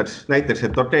praegu öeldaks näiteks,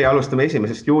 et okei, alustame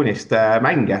 1. juunist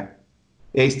mänge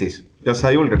Eestis, kas sa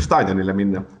julgeks staadionile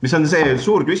minna? Mis on see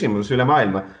suur küsimus üle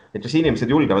maailma, et kas inimesed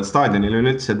julgevad staadionile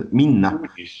üleüldse minna?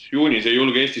 Juunis ei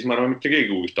julge Eestis, ma arvan, mitte keegi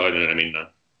uus staadionile minna.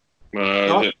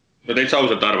 Ma täitsa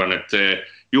ausalt arvan, et see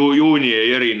juuni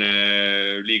ei erine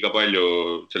liiga palju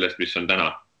sellest, mis on täna.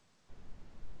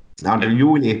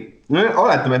 Juuni.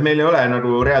 Oletame, et meil ei ole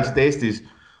nagu reaalselt Eestis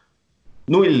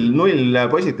 0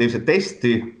 positiivset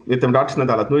testi, ütleme 2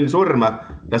 nädalat 0 surma.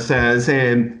 Kas see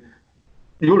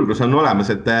julgus on olemas,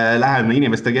 et läheme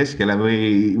inimeste keskele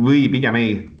või pigem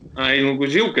ei? Kui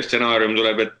siuke stsenaarium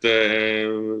tuleb, et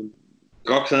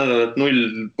 2 nädalat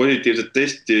 0 positiivset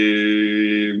testi,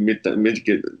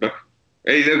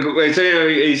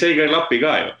 see ei käi lappi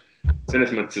ka ju.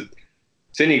 Selles mõttes, et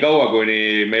seni kaua,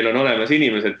 kuni meil on olemas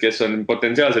inimesed, kes on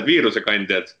potentsiaalsed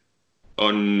viirusekandjad,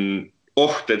 on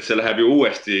oht, et see läheb ju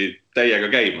uuesti täiega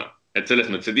käima. Et selles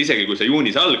mõttes, et isegi kui see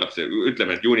juunis algab,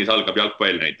 ütleme, et juunis algab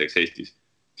jalgpall näiteks Eestis,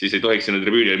 siis ei tohiks sinna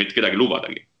tribüünile mitte kedagi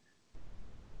lubadagi.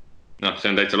 See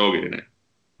on täitsa loogiline.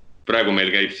 Praegu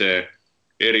meil käib see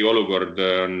eriolukord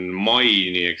on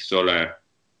maini, eks ole,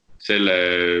 selle,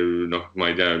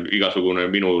 ma ei tea, igasugune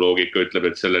minu loogika ütleb,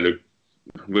 et selle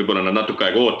võib-olla nad natuke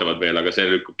aega ootavad veel, aga see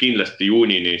lükkub kindlasti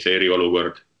juunini, see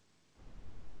eriolukord.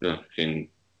 Siin,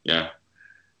 jah.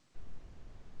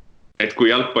 Et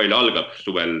kui jalgpall algab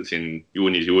suvel siin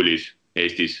juunis-juulis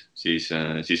Eestis, siis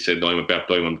see peab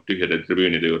toimuma tühjade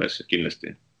tribüünide juures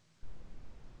kindlasti.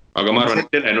 Aga ma arvan,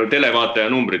 et televaataja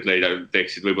numbrid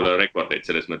teeksid võib-olla rekordeid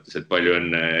selles mõttes, et palju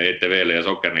on ETV-le ja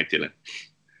Sokkernetile.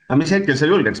 Aga mis hetkel sa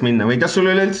julgeks minna või kas sul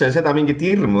üleüldse seda mingit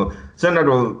hirmu? See on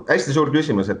nagu hästi suur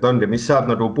küsimus, et ongi, mis saab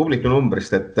nagu publiku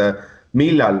numbrist, et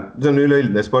millal, see on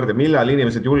üleüldne spordi, millal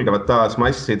inimesed julgevad taas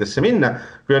massidesse minna,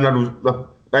 kui on nagu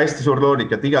hästi suur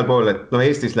loogika, et igal pool, et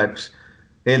Eestis läks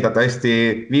eeldatavasti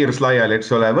viirus laiali,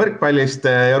 eks ole, võrkpallist,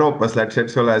 Euroopas läks,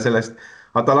 eks ole, sellest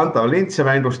Atalanta Valencia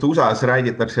mängust, USAs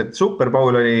räägitakse, et Super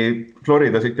Bowl oli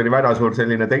Floridas ikkagi väga suur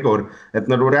selline tegur, et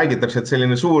nagu räägitakse, et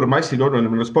selline suur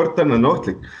massiturnunemine sport on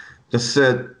ohtlik. Kas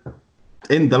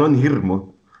endal on hirmu?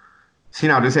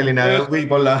 Sina oli selline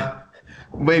võib-olla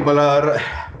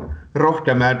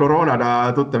rohkem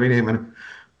koroonada tuttav inimene.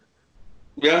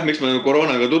 Jah, miks ma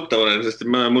koroonaga tuttav olen, sest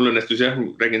mul õnnestus,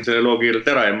 räägin selle loo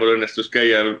kiirelt ära ja mul õnnestus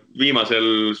käia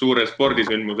viimasel suure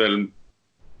spordisündmusel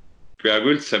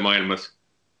peaaegu üldse maailmas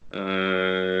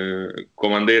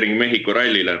komandeering Mehhiko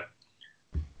rallile.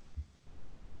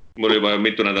 Mul juba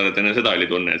mitu nädalat enne seda oli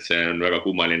tunne, et see on väga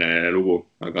kummaline lugu,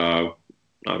 aga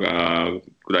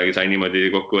kuidagi sai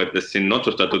niimoodi kokkuvõttes siin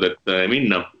otsustatud, et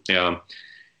minna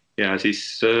ja siis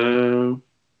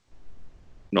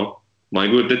ma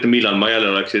ei kujuta ette, millal ma jälle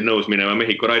oleksin nõus minema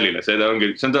Mehhiko rallile. See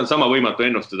on sama võimatu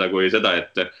ennustada kui seda,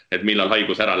 et millal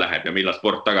haigus ära läheb ja millal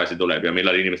sport tagasi tuleb ja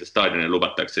millal inimese staadionile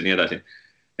lubatakse ja nii edasi.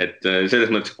 Et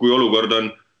selles mõttes, kui olukord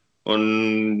on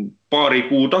paari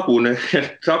kuu tagune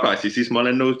tagasi, siis ma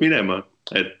olen nõus minema.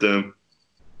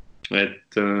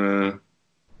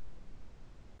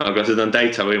 Aga seda on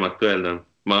täitsa võimatu öelda.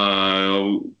 Ma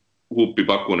huupi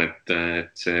pakun,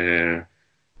 et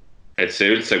see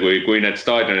üldse, kui need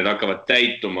staadionid hakkavad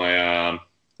täituma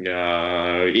ja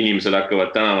inimesed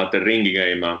hakkavad tänavatel ringi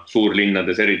käima,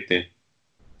 suurlinnades eriti,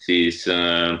 siis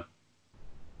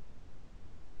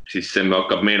see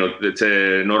hakkab meenut, et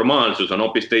see normaalsus on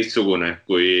hoopis teistsugune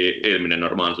kui eelmine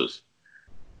normaalsus.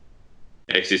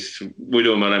 Ehk siis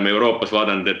muidu me oleme Euroopas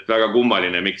vaadanud, et väga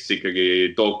kummaline, miks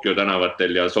ikkagi Tokyo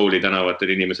tänavatel ja Souli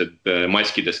tänavatel inimesed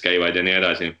maskides käivad ja nii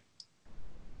edasi.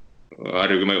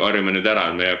 Harjume nüüd ära,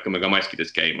 me hakkame ka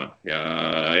maskides käima ja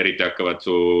eriti hakkavad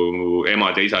su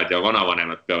emad ja isad ja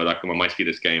vanavanemad peavad hakkama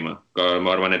maskides käima.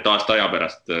 Ma arvan, et aasta aja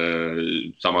pärast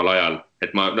samal ajal.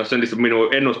 Et see on lihtsalt minu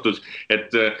ennustus, et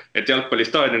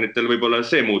jalgpallistaadionitel võib-olla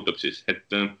see muutub siis.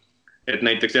 Et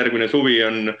näiteks järgmine suvi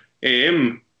on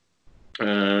EM,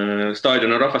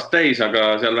 staadion on rahvast täis,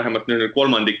 aga seal vähemalt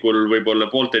kolmandikul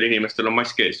võib-olla pooltel inimestel on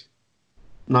mask ees.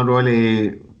 Nagu oli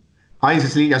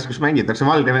ainsas liigas, kus mängitakse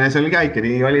Valgevenes oli käike,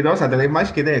 nii olid osadel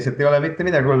maskid ees, et ei ole mitte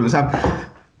midagi hullu.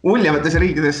 Uljamates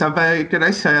riikides saab ikka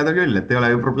asja ajada küll, et ei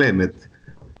ole ju probleemi, et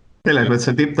selles mõttes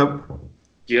on tipp-topp.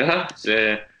 Jah,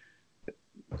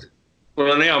 mul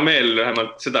on hea meel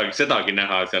vähemalt sedagi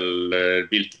näha seal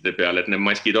piltide peal, et need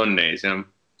maskid on ees.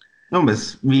 Umbes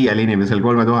 5 inimesel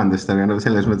 3000, aga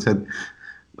selles mõttes, et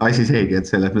asi seegi, et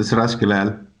selles mõttes raskel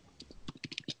ajal.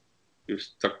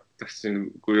 Just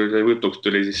tahtsin, kui see jutuks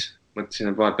tuli, siis mõtlesin,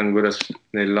 et vaatan, kuidas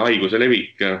neil haiguse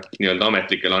levik nii-öelda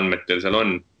ametlikel andmetel seal on.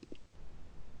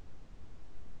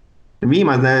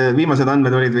 Viimased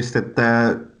andmed olid vist, et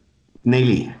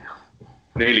 4.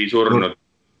 4 surnud,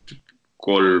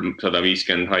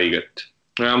 350 haiget.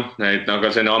 Jah, aga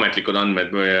see on ametlikud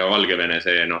andmed või Valgevene,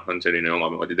 see on selline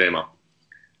omamoodi teema.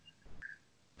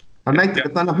 Aga näitab,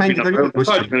 et annab mängida küll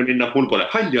kuskil. Minna, mul pole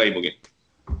halli aimugi.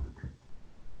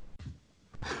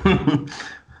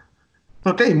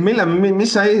 Okei,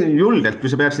 mis sa julgelt, kui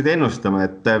sa peaksid ennustama,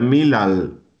 et millal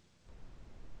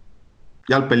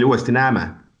jalgpalli uuesti näeme?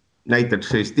 Näiteks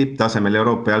siis tipptasemel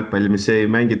Euroopa jalgpalli, mis ei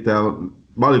mängita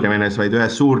Valgevenes, vaid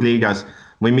ühes suurliigas,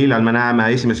 või millal me näeme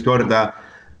esimest korda,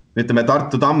 ütleme,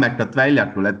 Tartu Tammekat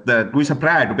väljakul, et kui sa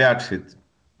praegu peaksid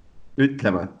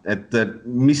ütlema, et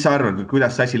mis sa arvad,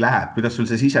 kuidas see asi läheb, kuidas sul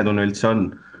see sisetunne üldse on?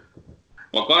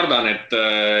 Ma kardan, et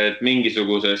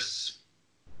mingisuguses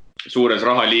suures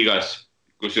rahaliigas,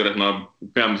 kus juures ma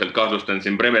peamiselt kahtlustan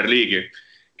siin Premier League'i,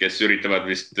 kes üritavad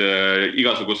vist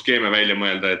igasugu skeeme välja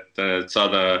mõelda, et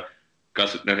saada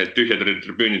kas tühjadele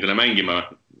tribüünidele mängima.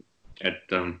 Et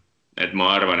ma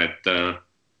arvan, et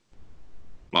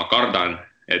ma kardan,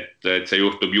 et see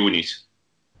juhtub juunis.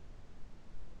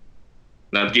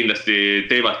 Nad kindlasti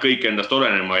teevad kõik endast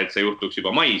olenema, et see juhtuks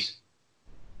juba mais.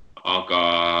 Aga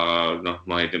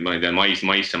ma ei tea,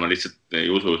 maisse ma lihtsalt ei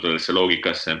usu sellesse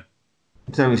loogikasse.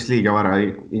 see on vist liiga vara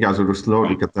igasugust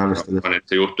loogikat arvestada. Et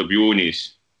see juhtub juunis.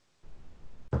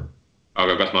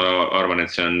 Aga kas ma arvan,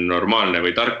 et see on normaalne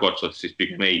või tark otsus, siis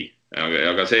pigem ei.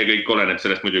 Aga see kõik oleneb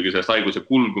sellest muidugi sellest haiguse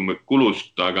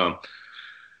kulust, aga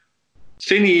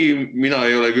seni mina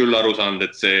ei ole küll aru saanud,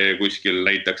 et see kuskil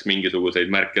näitaks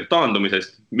mingisuguseid märke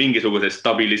taandumisest, mingisugusest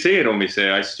stabiliseerumise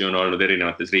asju on olnud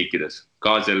erinevates riikides,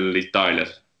 ka seal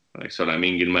Itaalias, eks ole,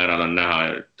 mingil määral on näha,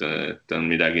 et on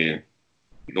midagi,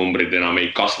 numbrid enam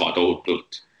ei kasva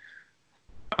tohutult.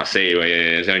 Aga see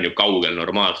on ju kaugel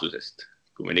normaalsusest.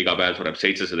 Kui meil iga päev sureb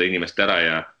 700 inimest ära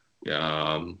ja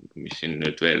mis siin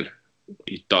nüüd veel,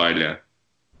 Itaalia,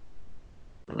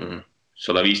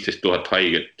 115 000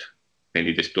 haiget,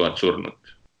 14 000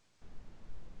 surnud.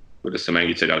 Kuidas sa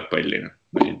mängid seal jalgpalli?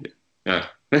 Jah,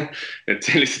 et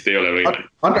see lihtsalt ei ole võimalik.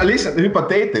 Aga lihtsalt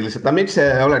hüpoteetiliselt, miks see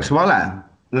oleks vale?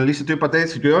 No lihtsalt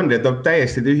hüpoteetiliselt kui on, et on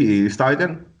täiesti tühi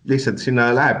staadion, lihtsalt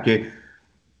sinna lähebki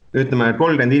ütleme,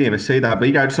 30 inimest sõidab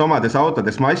igaüks omades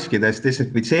autodes maskides,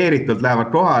 desinfitseeritult lähevad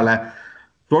kohale,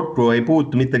 kokku ei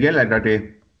puutu mitte kellegagi,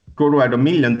 kogu aeg on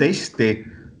 1 000 000 testi,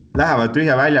 lähevad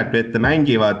tühja väljaku ette,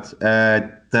 mängivad,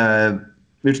 et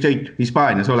ükskõik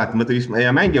Hispaanias olete,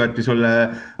 ja mängivadki sulle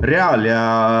Real ja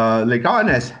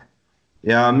Leganes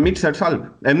ja miks see oleks halb?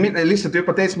 Lihtsalt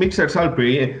hüpotees, miks see oleks halb,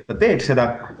 kui ta teeks seda,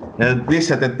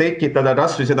 lihtsalt, et tekitada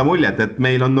kasvõi seda muljet, et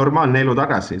meil on normaalne elu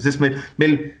tagasi, sest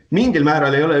meil mingil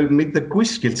määral ei ole mitte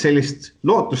kuskilt sellist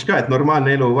lootust ka, et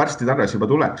normaalne elu varsti tagasi juba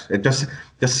tuleks. Et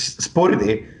kas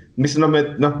spordi, mis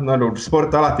nagu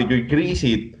sport alati kui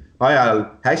kriisid ajal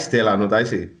hästi elanud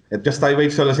asi, et kas ta ei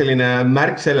võiks olla selline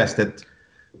märk sellest, et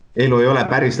elu ei ole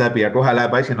päris läbi ja kohe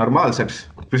läheb asi normaalseks,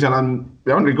 kui seal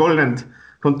ongi 30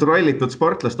 kontrollitud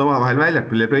sportlast omavahel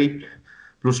väljakul ja kõik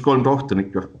pluss 3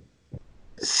 kohtunikku.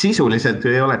 Sisuliselt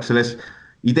ei oleks selles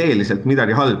ideeliselt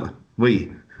midagi halba, või?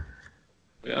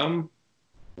 Jah,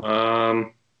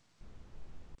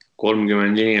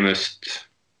 30 inimest.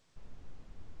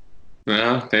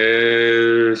 Jah,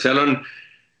 seal on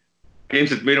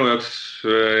ilmselt minu jaoks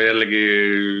jällegi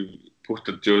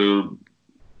puhtalt ju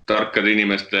tarkade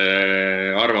inimeste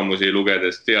arvamusi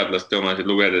lugedes, teadlaste omasid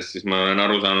lugedes, siis ma olen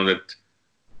aru saanud,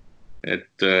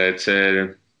 et see,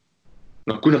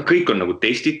 kui nad kõik on nagu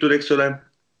testitud, eks ole,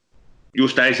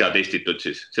 just äsja testitud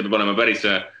siis, see peab olema päris,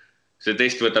 see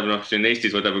test võtab, siin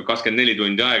Eestis võtab 24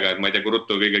 tundi aega, et ma ei tea, kui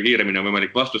ruttu kõige kiiremini on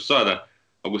võimalik vastust saada,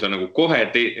 aga kui sa nagu kohe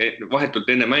vahetult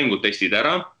enne mängu testid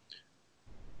ära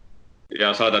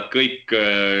ja saadad kõik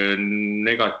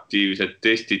negatiivsed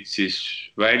testid siis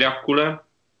väljakule,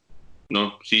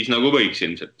 siis nagu võiks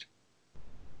ilmselt.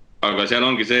 Aga seal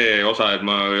ongi see osa, et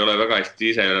ma ei ole väga hästi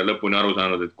ise lõpuni aru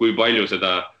saanud, et kui palju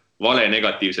seda vale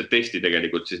negatiivset testi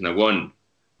tegelikult siis nagu on.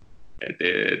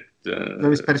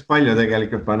 No vist päris palju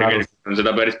tegelikult. Tegelikult on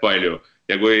seda päris palju.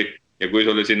 Ja kui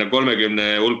sulle sinna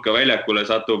 30 hulka väljakule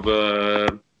satub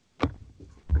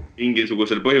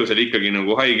mingisugusel põhjusel ikkagi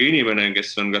nagu haige inimene,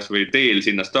 kes on kas või teel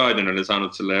sinna staadionile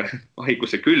saanud selle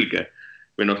haiguse külge,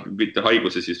 või mitte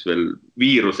haiguse, siis veel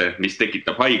viiruse, mis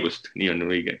tekitab haigust, nii on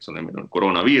õige, eks ole, meil on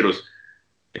koroonaviirus,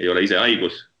 ei ole ise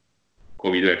haigus,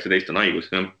 COVID-19 on haigus,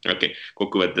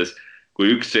 kokkuvõttes,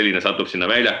 kui üks selline satub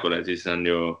sinna väljakule, siis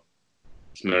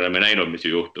me oleme näinud, mis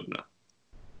ju juhtub.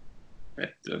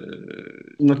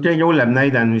 Kõige hullem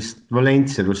näide on vist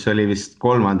Valencia, kus oli vist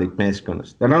 3.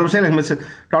 meeskonnast. Aga selles mõttes,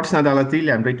 et 2 nädalat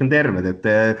hiljem kõik on terved, et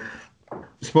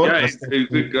sportlast...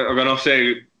 Aga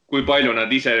see... kui palju nad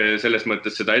ise selles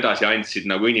mõttes seda edasi andsid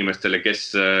nagu inimestele, kes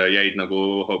jäid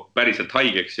nagu päriselt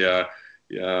haigeks ja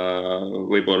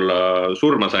võib-olla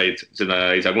surma said,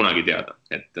 seda ei saa kunagi teada.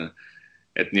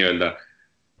 Et nii-öelda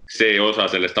see osa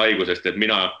sellest haigusest, et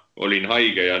mina olin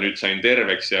haige ja nüüd sain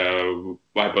terveks ja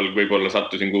vahepeal võib-olla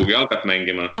sattusin kuhugi jalgat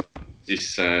mängima,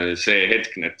 siis see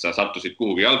hetk, et sa sattusid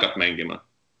kuhugi jalgat mängima,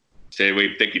 see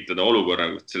võib tekitada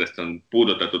olukorra, sellest on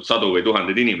puudutatud 100 või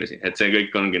 1000 inimesi, et see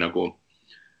kõik ongi nagu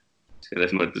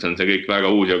selles mõttes on see kõik väga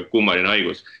uus ja kummaline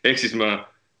haigus. Ehk siis ma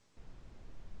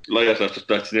laias laastus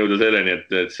tahtsin jõuda selleni,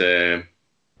 et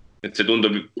see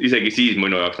tundub isegi siis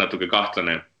minu jaoks natuke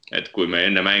kahtlane, et kui me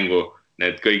enne mängu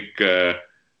need kõik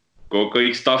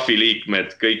staffi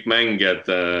liikmed, kõik mängijad,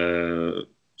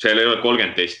 seal ei ole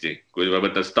 30 testi. Kui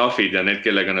võtad staffid ja need,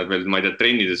 kellega nad veel, ma ei tea,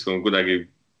 trennides on kuidagi,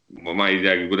 ma ei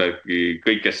teagi kuidagi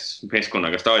kõik, kes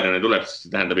meeskonnaga staadione tuleb, siis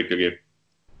see tähendab ikkagi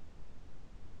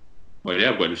ma ei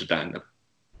tea, palju see tähendab.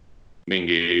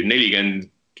 Mingi 40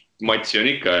 matsi on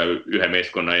ikka ühe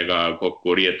meeskonnaga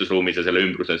kokku riietusruumis ja selle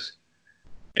ümbruses.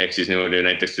 Ehk siis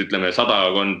näiteks ütleme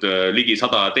ligi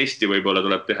 100 testi võib-olla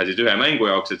tuleb teha siis ühe mängu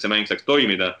jaoks, et see mäng saaks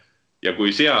toimida. Ja kui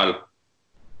seal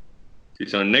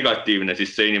siis on negatiivne,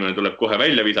 siis see inimene tuleb kohe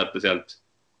välja visata sealt.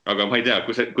 aga ma ei tea,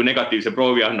 kui negatiivse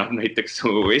proovi annab näiteks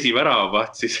su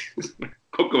esiväravaht, siis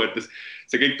kokkuvõttes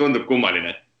see kõik tundub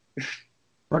kummaline.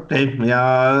 Okei, ja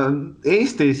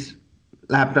Eestis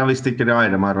läheb ta vist ikkagi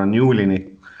aega, ma arvan, juulini,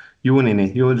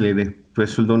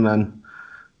 kuidas sul tunne on?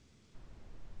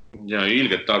 Ja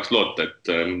ilgelt tahaks loota, et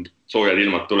soojad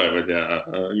ilmad tulevad ja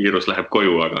viirus läheb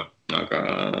koju, aga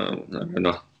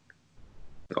noh,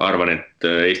 arvan, et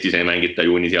Eestis ei mängita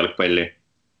juunis jalgpalli.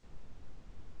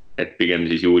 Et pigem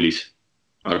siis juulis.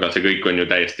 Aga see kõik on ju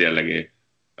täiesti jällegi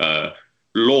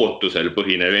lootusel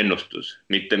põhinev ennustus,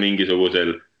 mitte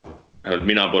mingisugusel,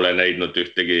 mina pole näidnud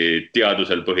ühtegi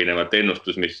teadusel põhinevat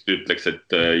ennustus, mis ütleks,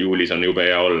 et juulis on jube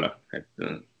hea olla. Et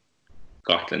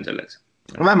kahtlen selles.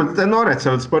 Vähemalt noored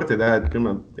saavad sporti teha, et kui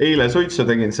ma eile suitsu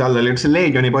tegin, seal oli üks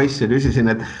leegioni poiss ja küsisin,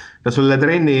 et kas sulle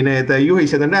trenni need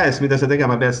juhised on näes, mida sa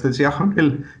tegema pead, siis jah, on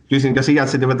küll. Küsin, kas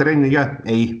igatsed juba trenni ka?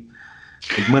 Ei.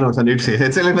 Et mõnus on üksi.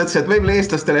 Et selles mõttes, et võib-olla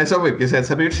eestlastele sobibki see, et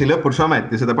saab üksi lõpuks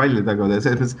ometi seda palli taguda.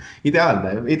 Selles mõttes ideaalne,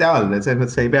 et selles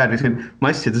mõttes ei pea siin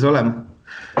massides olema.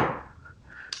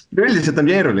 Üldiselt on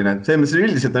keeruline. Selles mõttes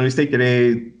üldiselt on vist ikkagi,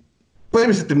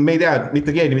 põhimõtteliselt me ei tea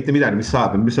mitte keegi mitte midagi, mis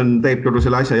saab, mis on teeb kogu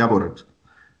selle asja jaburaks.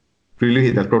 Kui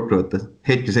lühidalt kokku võtta,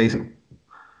 hetki seisu.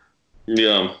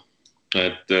 Jaa,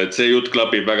 et see jutt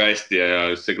klapib väga hästi ja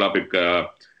see klapib ka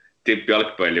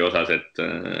tippjalgpalli osas,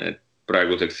 et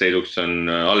praeguseks seisuks on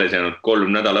alles jäänud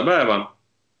 3 nädalapäeva.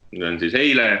 See on siis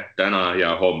eile, täna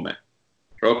ja homme.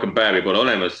 Rohkem päevi pole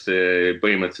olemas,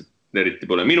 põhimõtteliselt eriti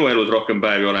pole minu elus rohkem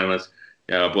päevi olemas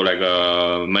ja pole ka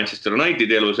Manchester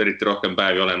Unitedi elus eriti rohkem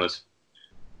päevi olemas.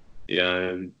 Ja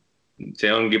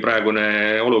see ongi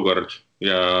praegune olukord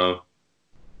ja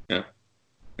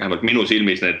vähemalt minu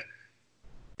silmis need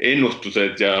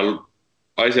ennustused ja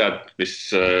asjad,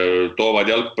 mis toovad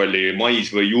jalgpalli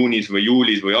mais või juunis või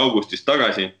juulis või augustis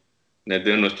tagasi, need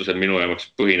ennustused minu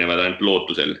jaoks põhinevad ainult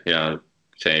lootusel ja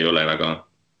see ei ole väga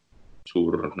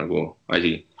suur nagu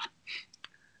asi.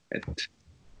 Et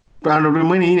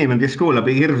mõni inimene, kes kuulab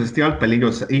hirmsasti jalgpalli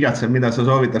igatseb, mida sa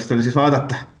soovitaks teile siis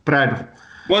vaadata praegu?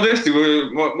 Ma tõesti,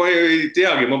 ma ei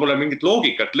teagi, ma pole mingit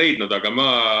loogikat leidnud, aga ma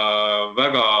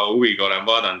väga huviga olen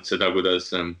vaadanud seda,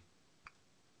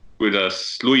 kuidas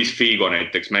Luis Figo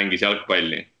näiteks mängis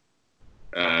jalgpalli.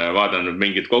 Vaadanud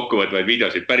mingid kokkuvõtvaid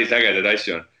videosid, päris ägedaid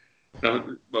asju.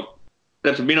 Ma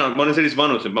olen sellises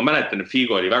vanus, et ma mäletan, et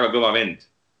Figo oli väga kõva vend.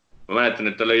 Ma mäletan,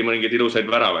 et tal oli mõningaid ilusaid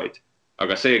väravaid,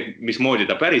 aga see, mismoodi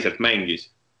ta päriselt mängis,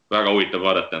 väga huvitav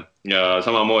vaadata. Ja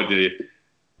samamoodi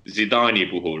Zidani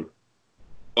puhul.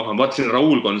 Ma vaatasin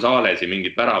Raul Gonzalezi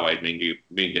mingid väravaid,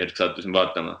 mingi hetk sattusin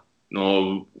vaatama.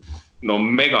 No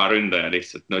mega ründaja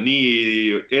lihtsalt, no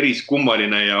nii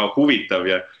eriskummaline ja huvitav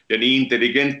ja nii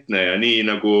intelligentne ja nii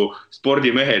nagu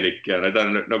spordimehelik ja ta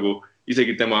on nagu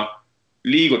isegi tema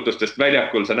liigutustest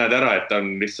väljakul sa näed ära, et ta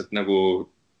on lihtsalt nagu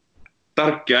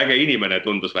tark ja äge inimene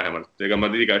tundus vähemalt. Ega ma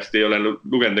igasti ei ole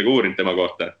lugenud ega uurinud tema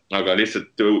kohta, aga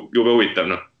lihtsalt jube huvitav,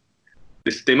 noh.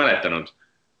 Lihtsalt ei mäletanud.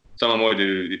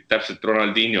 Samamoodi täpselt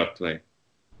Ronaldinhot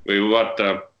või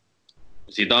vaata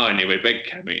Zidani või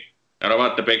Beckhami. Ära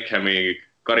vaata Beckhami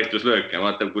karistuslööke,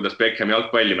 vaata, kuidas Beckham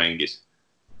jalgpalli mängis.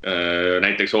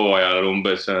 Näiteks hooajal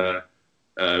umbes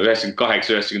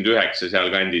 98-99 seal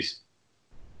kandis.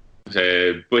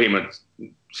 See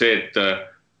põhimõtteliselt see, et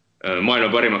maailma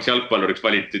parimaks jalgpalluriks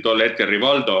valiti tol hetkel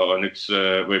Rivaldo on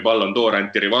või Ballon d'Or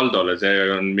anti Rivaldole, see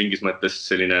on mingis mõttes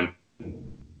selline,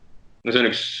 no see on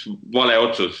üks vale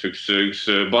otsus, üks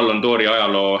Ballon d'Ori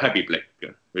ajaloo häbiplekk,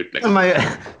 ütleks. Ma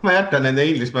ei jätta nende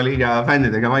Inglismaa liiga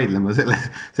fännidega vaidlema,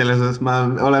 selles osas ma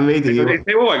olen veidi...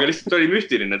 See hooaega lihtsalt oli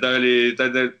müstiline,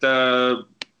 ta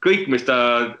kõik, mis ta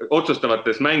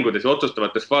otsustavates mängudes ja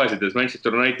otsustavates faasides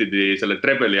Manchester Unitedi selle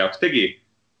trebeli jaoks tegi,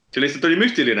 see lihtsalt oli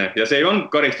müstiline ja see ei olnud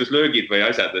karistuslöögid või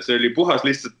asjad, see oli puhas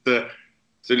lihtsalt,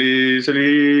 see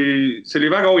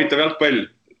oli väga huvitav jalgpall.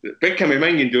 Beckham ei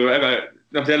mänginud ju väga,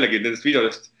 jällegi nendest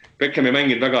videodest, Beckham ei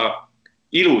mänginud väga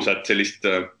ilusat sellist,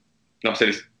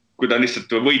 kui ta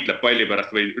lihtsalt võitleb palli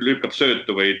pärast või lükkab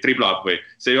söötu või triblab või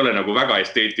see ei ole nagu väga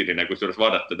esteetiline, kui juures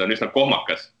vaadata, ta on üsna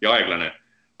kohmakas ja aeglane.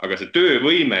 Aga see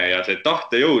töövõime ja see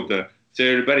tahtejõud,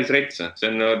 see oli päris retsa. Ta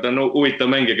on huvitav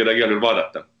mängija, keda igal juhul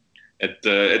vaadata. Et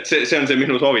see on see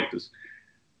minu soovitus.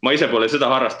 Ma ise pole seda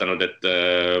harrastanud, et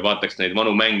vaataks neid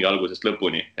vanu mänge algusest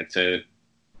lõpuni. Et see,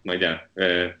 ma ei tea,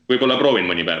 võib-olla proovin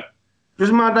mõni päev.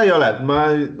 Kus ma ta ei ole, ma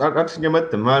hakkasingi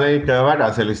mõtlema, ma olen ikka väga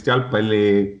sellist jalgpalli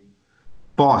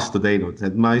paastu teinud,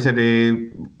 et ma isegi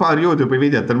paar YouTube'i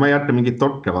videotel, ma ei hakka mingit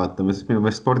dokke vaatama, sest minu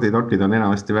meelest spordidokid on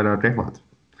enamasti väga kehvad.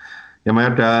 ja ma ei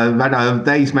hakka väga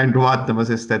täismängu vaatama,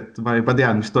 sest et ma juba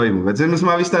tean, mis toimub, et selles mõttes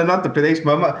ma vist olen natuke teist,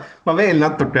 ma veel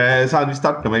natuke saan vist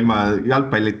hakkama ilma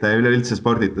jalgpallita ja üleüldse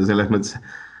spordita selles mõttes,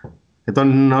 et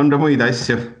on ka muid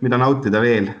asju, mida nautida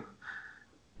veel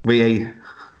või ei.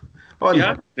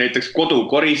 Jah, näiteks kodu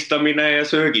koristamine ja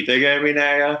söögi tegemine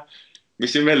ja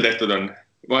mis siin veel tehtud on?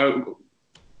 Ma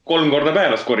 3 korda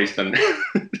päevas koristan.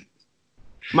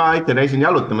 Ma ikka käisin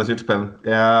jalutamas üks päev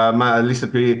ja ma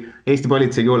lihtsalt, kui Eesti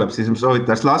politsei kuulab, siis ma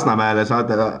soovitaks Lasnamäele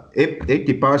saada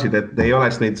ekipaažid, et ei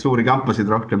oleks neid suuri kampasid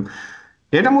rohkem.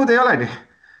 Ja ega muud ei olegi.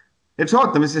 Et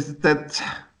sootame, sest et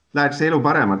läheks elu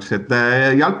paremaks, et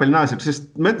jalgpalli naaseb, sest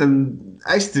ma ütlen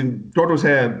hästi kogu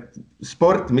see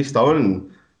sport, mis ta on,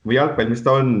 või jalgpall, mis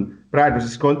ta on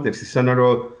praeguses kontekstis, see on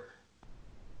nagu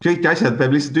kõik asjad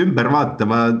peab lihtsalt ümber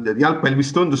vaatama. Jalgpall,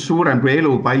 mis tundus suurem kui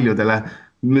elu paljudele,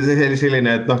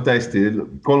 selline, et tõesti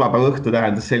kolmapäeva õhtu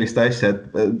tähendas sellist asja, et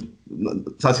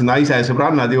saatsin naise ja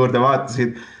sõbrannad juurde,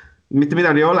 vaatasid, mitte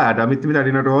midagi ei ole, aga mitte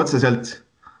midagi nagu otseselt,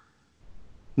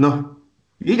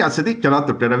 igatsed ikka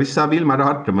natukene, mis saab ilma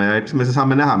hakkama ja eks me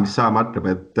saame näha, mis saama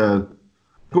hakkab, et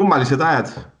kummalised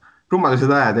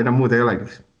ajad, enam muud ei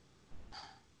olegi.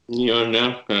 Nii on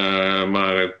jah, ma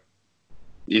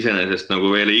iseenesest nagu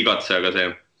veel ei igatse, aga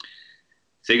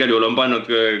see igal juhul on pannud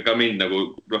ka mind nagu,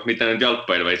 mitte ainult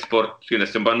jalgpall, vaid sport,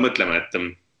 kindlasti on pannud mõtlema, et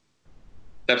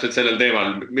täpselt sellel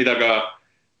teemal,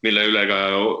 mille üle ka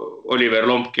Oliver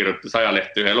Lomp kirjutas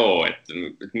ajalehte ühe loo,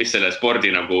 et mis selle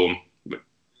spordi nagu,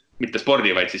 mitte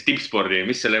spordi, vaid siis tippspordi,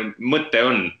 mis selle mõte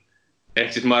on.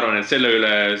 Ehk siis ma arvan, et selle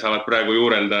üle saavad praegu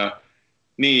juurelda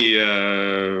nii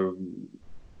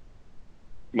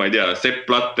ma ei tea, Sepp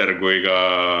Blatter kui ka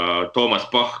Toomas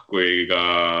Pahk kui ka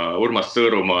Urmas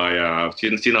Sõõrumaa ja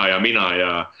sina ja mina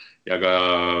ja ka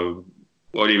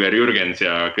Oliver Jürgens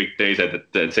ja kõik teised,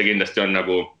 et see kindlasti on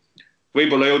nagu,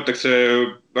 võib-olla jõutakse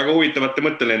väga huvitavate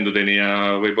mõttelendudeni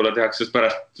ja võib-olla tehakse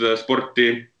pärast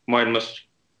sporti maailmas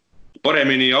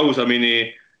paremini, ausamini,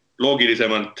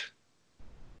 loogilisemalt,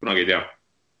 kunagi ei tea.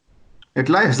 Et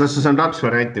laias laastus on 2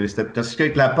 varianti vist, et kas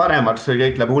kõik läheb paremaks või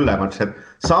kõik läheb hullemaks, et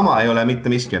sama ei ole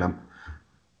mitte miski enam.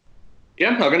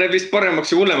 Jah, aga need vist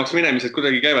paremaks ja hullemaks minemised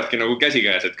kuidagi käivadki nagu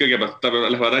käsikäes, et kõigepealt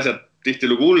lähevad asjad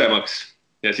tihtilugu hullemaks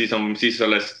ja siis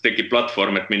alles tekib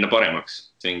platvorm, et minna paremaks.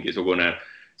 See ongi sugune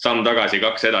samm tagasi,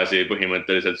 2 edasi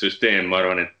põhimõtteliselt süsteem, ma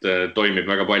arvan, et toimib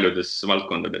väga paljudes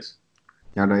valdkondades.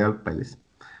 Ja no jalgpallis.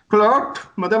 Kuule,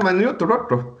 ma tõmban jutu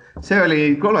kokku. See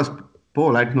oli 3.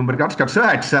 poolaeg number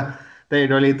 229. Teil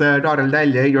olid Kaarel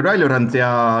Täll ja Heigo Kaljurand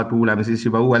ja kuuleme siis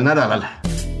juba uuel nädalal.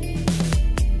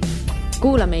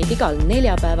 Kuula meid igal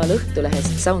neljapäeval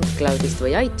Õhtulehest, SoundCloudist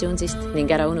või iTunesist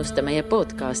ning ära unusta meie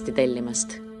podcasti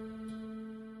tellimast.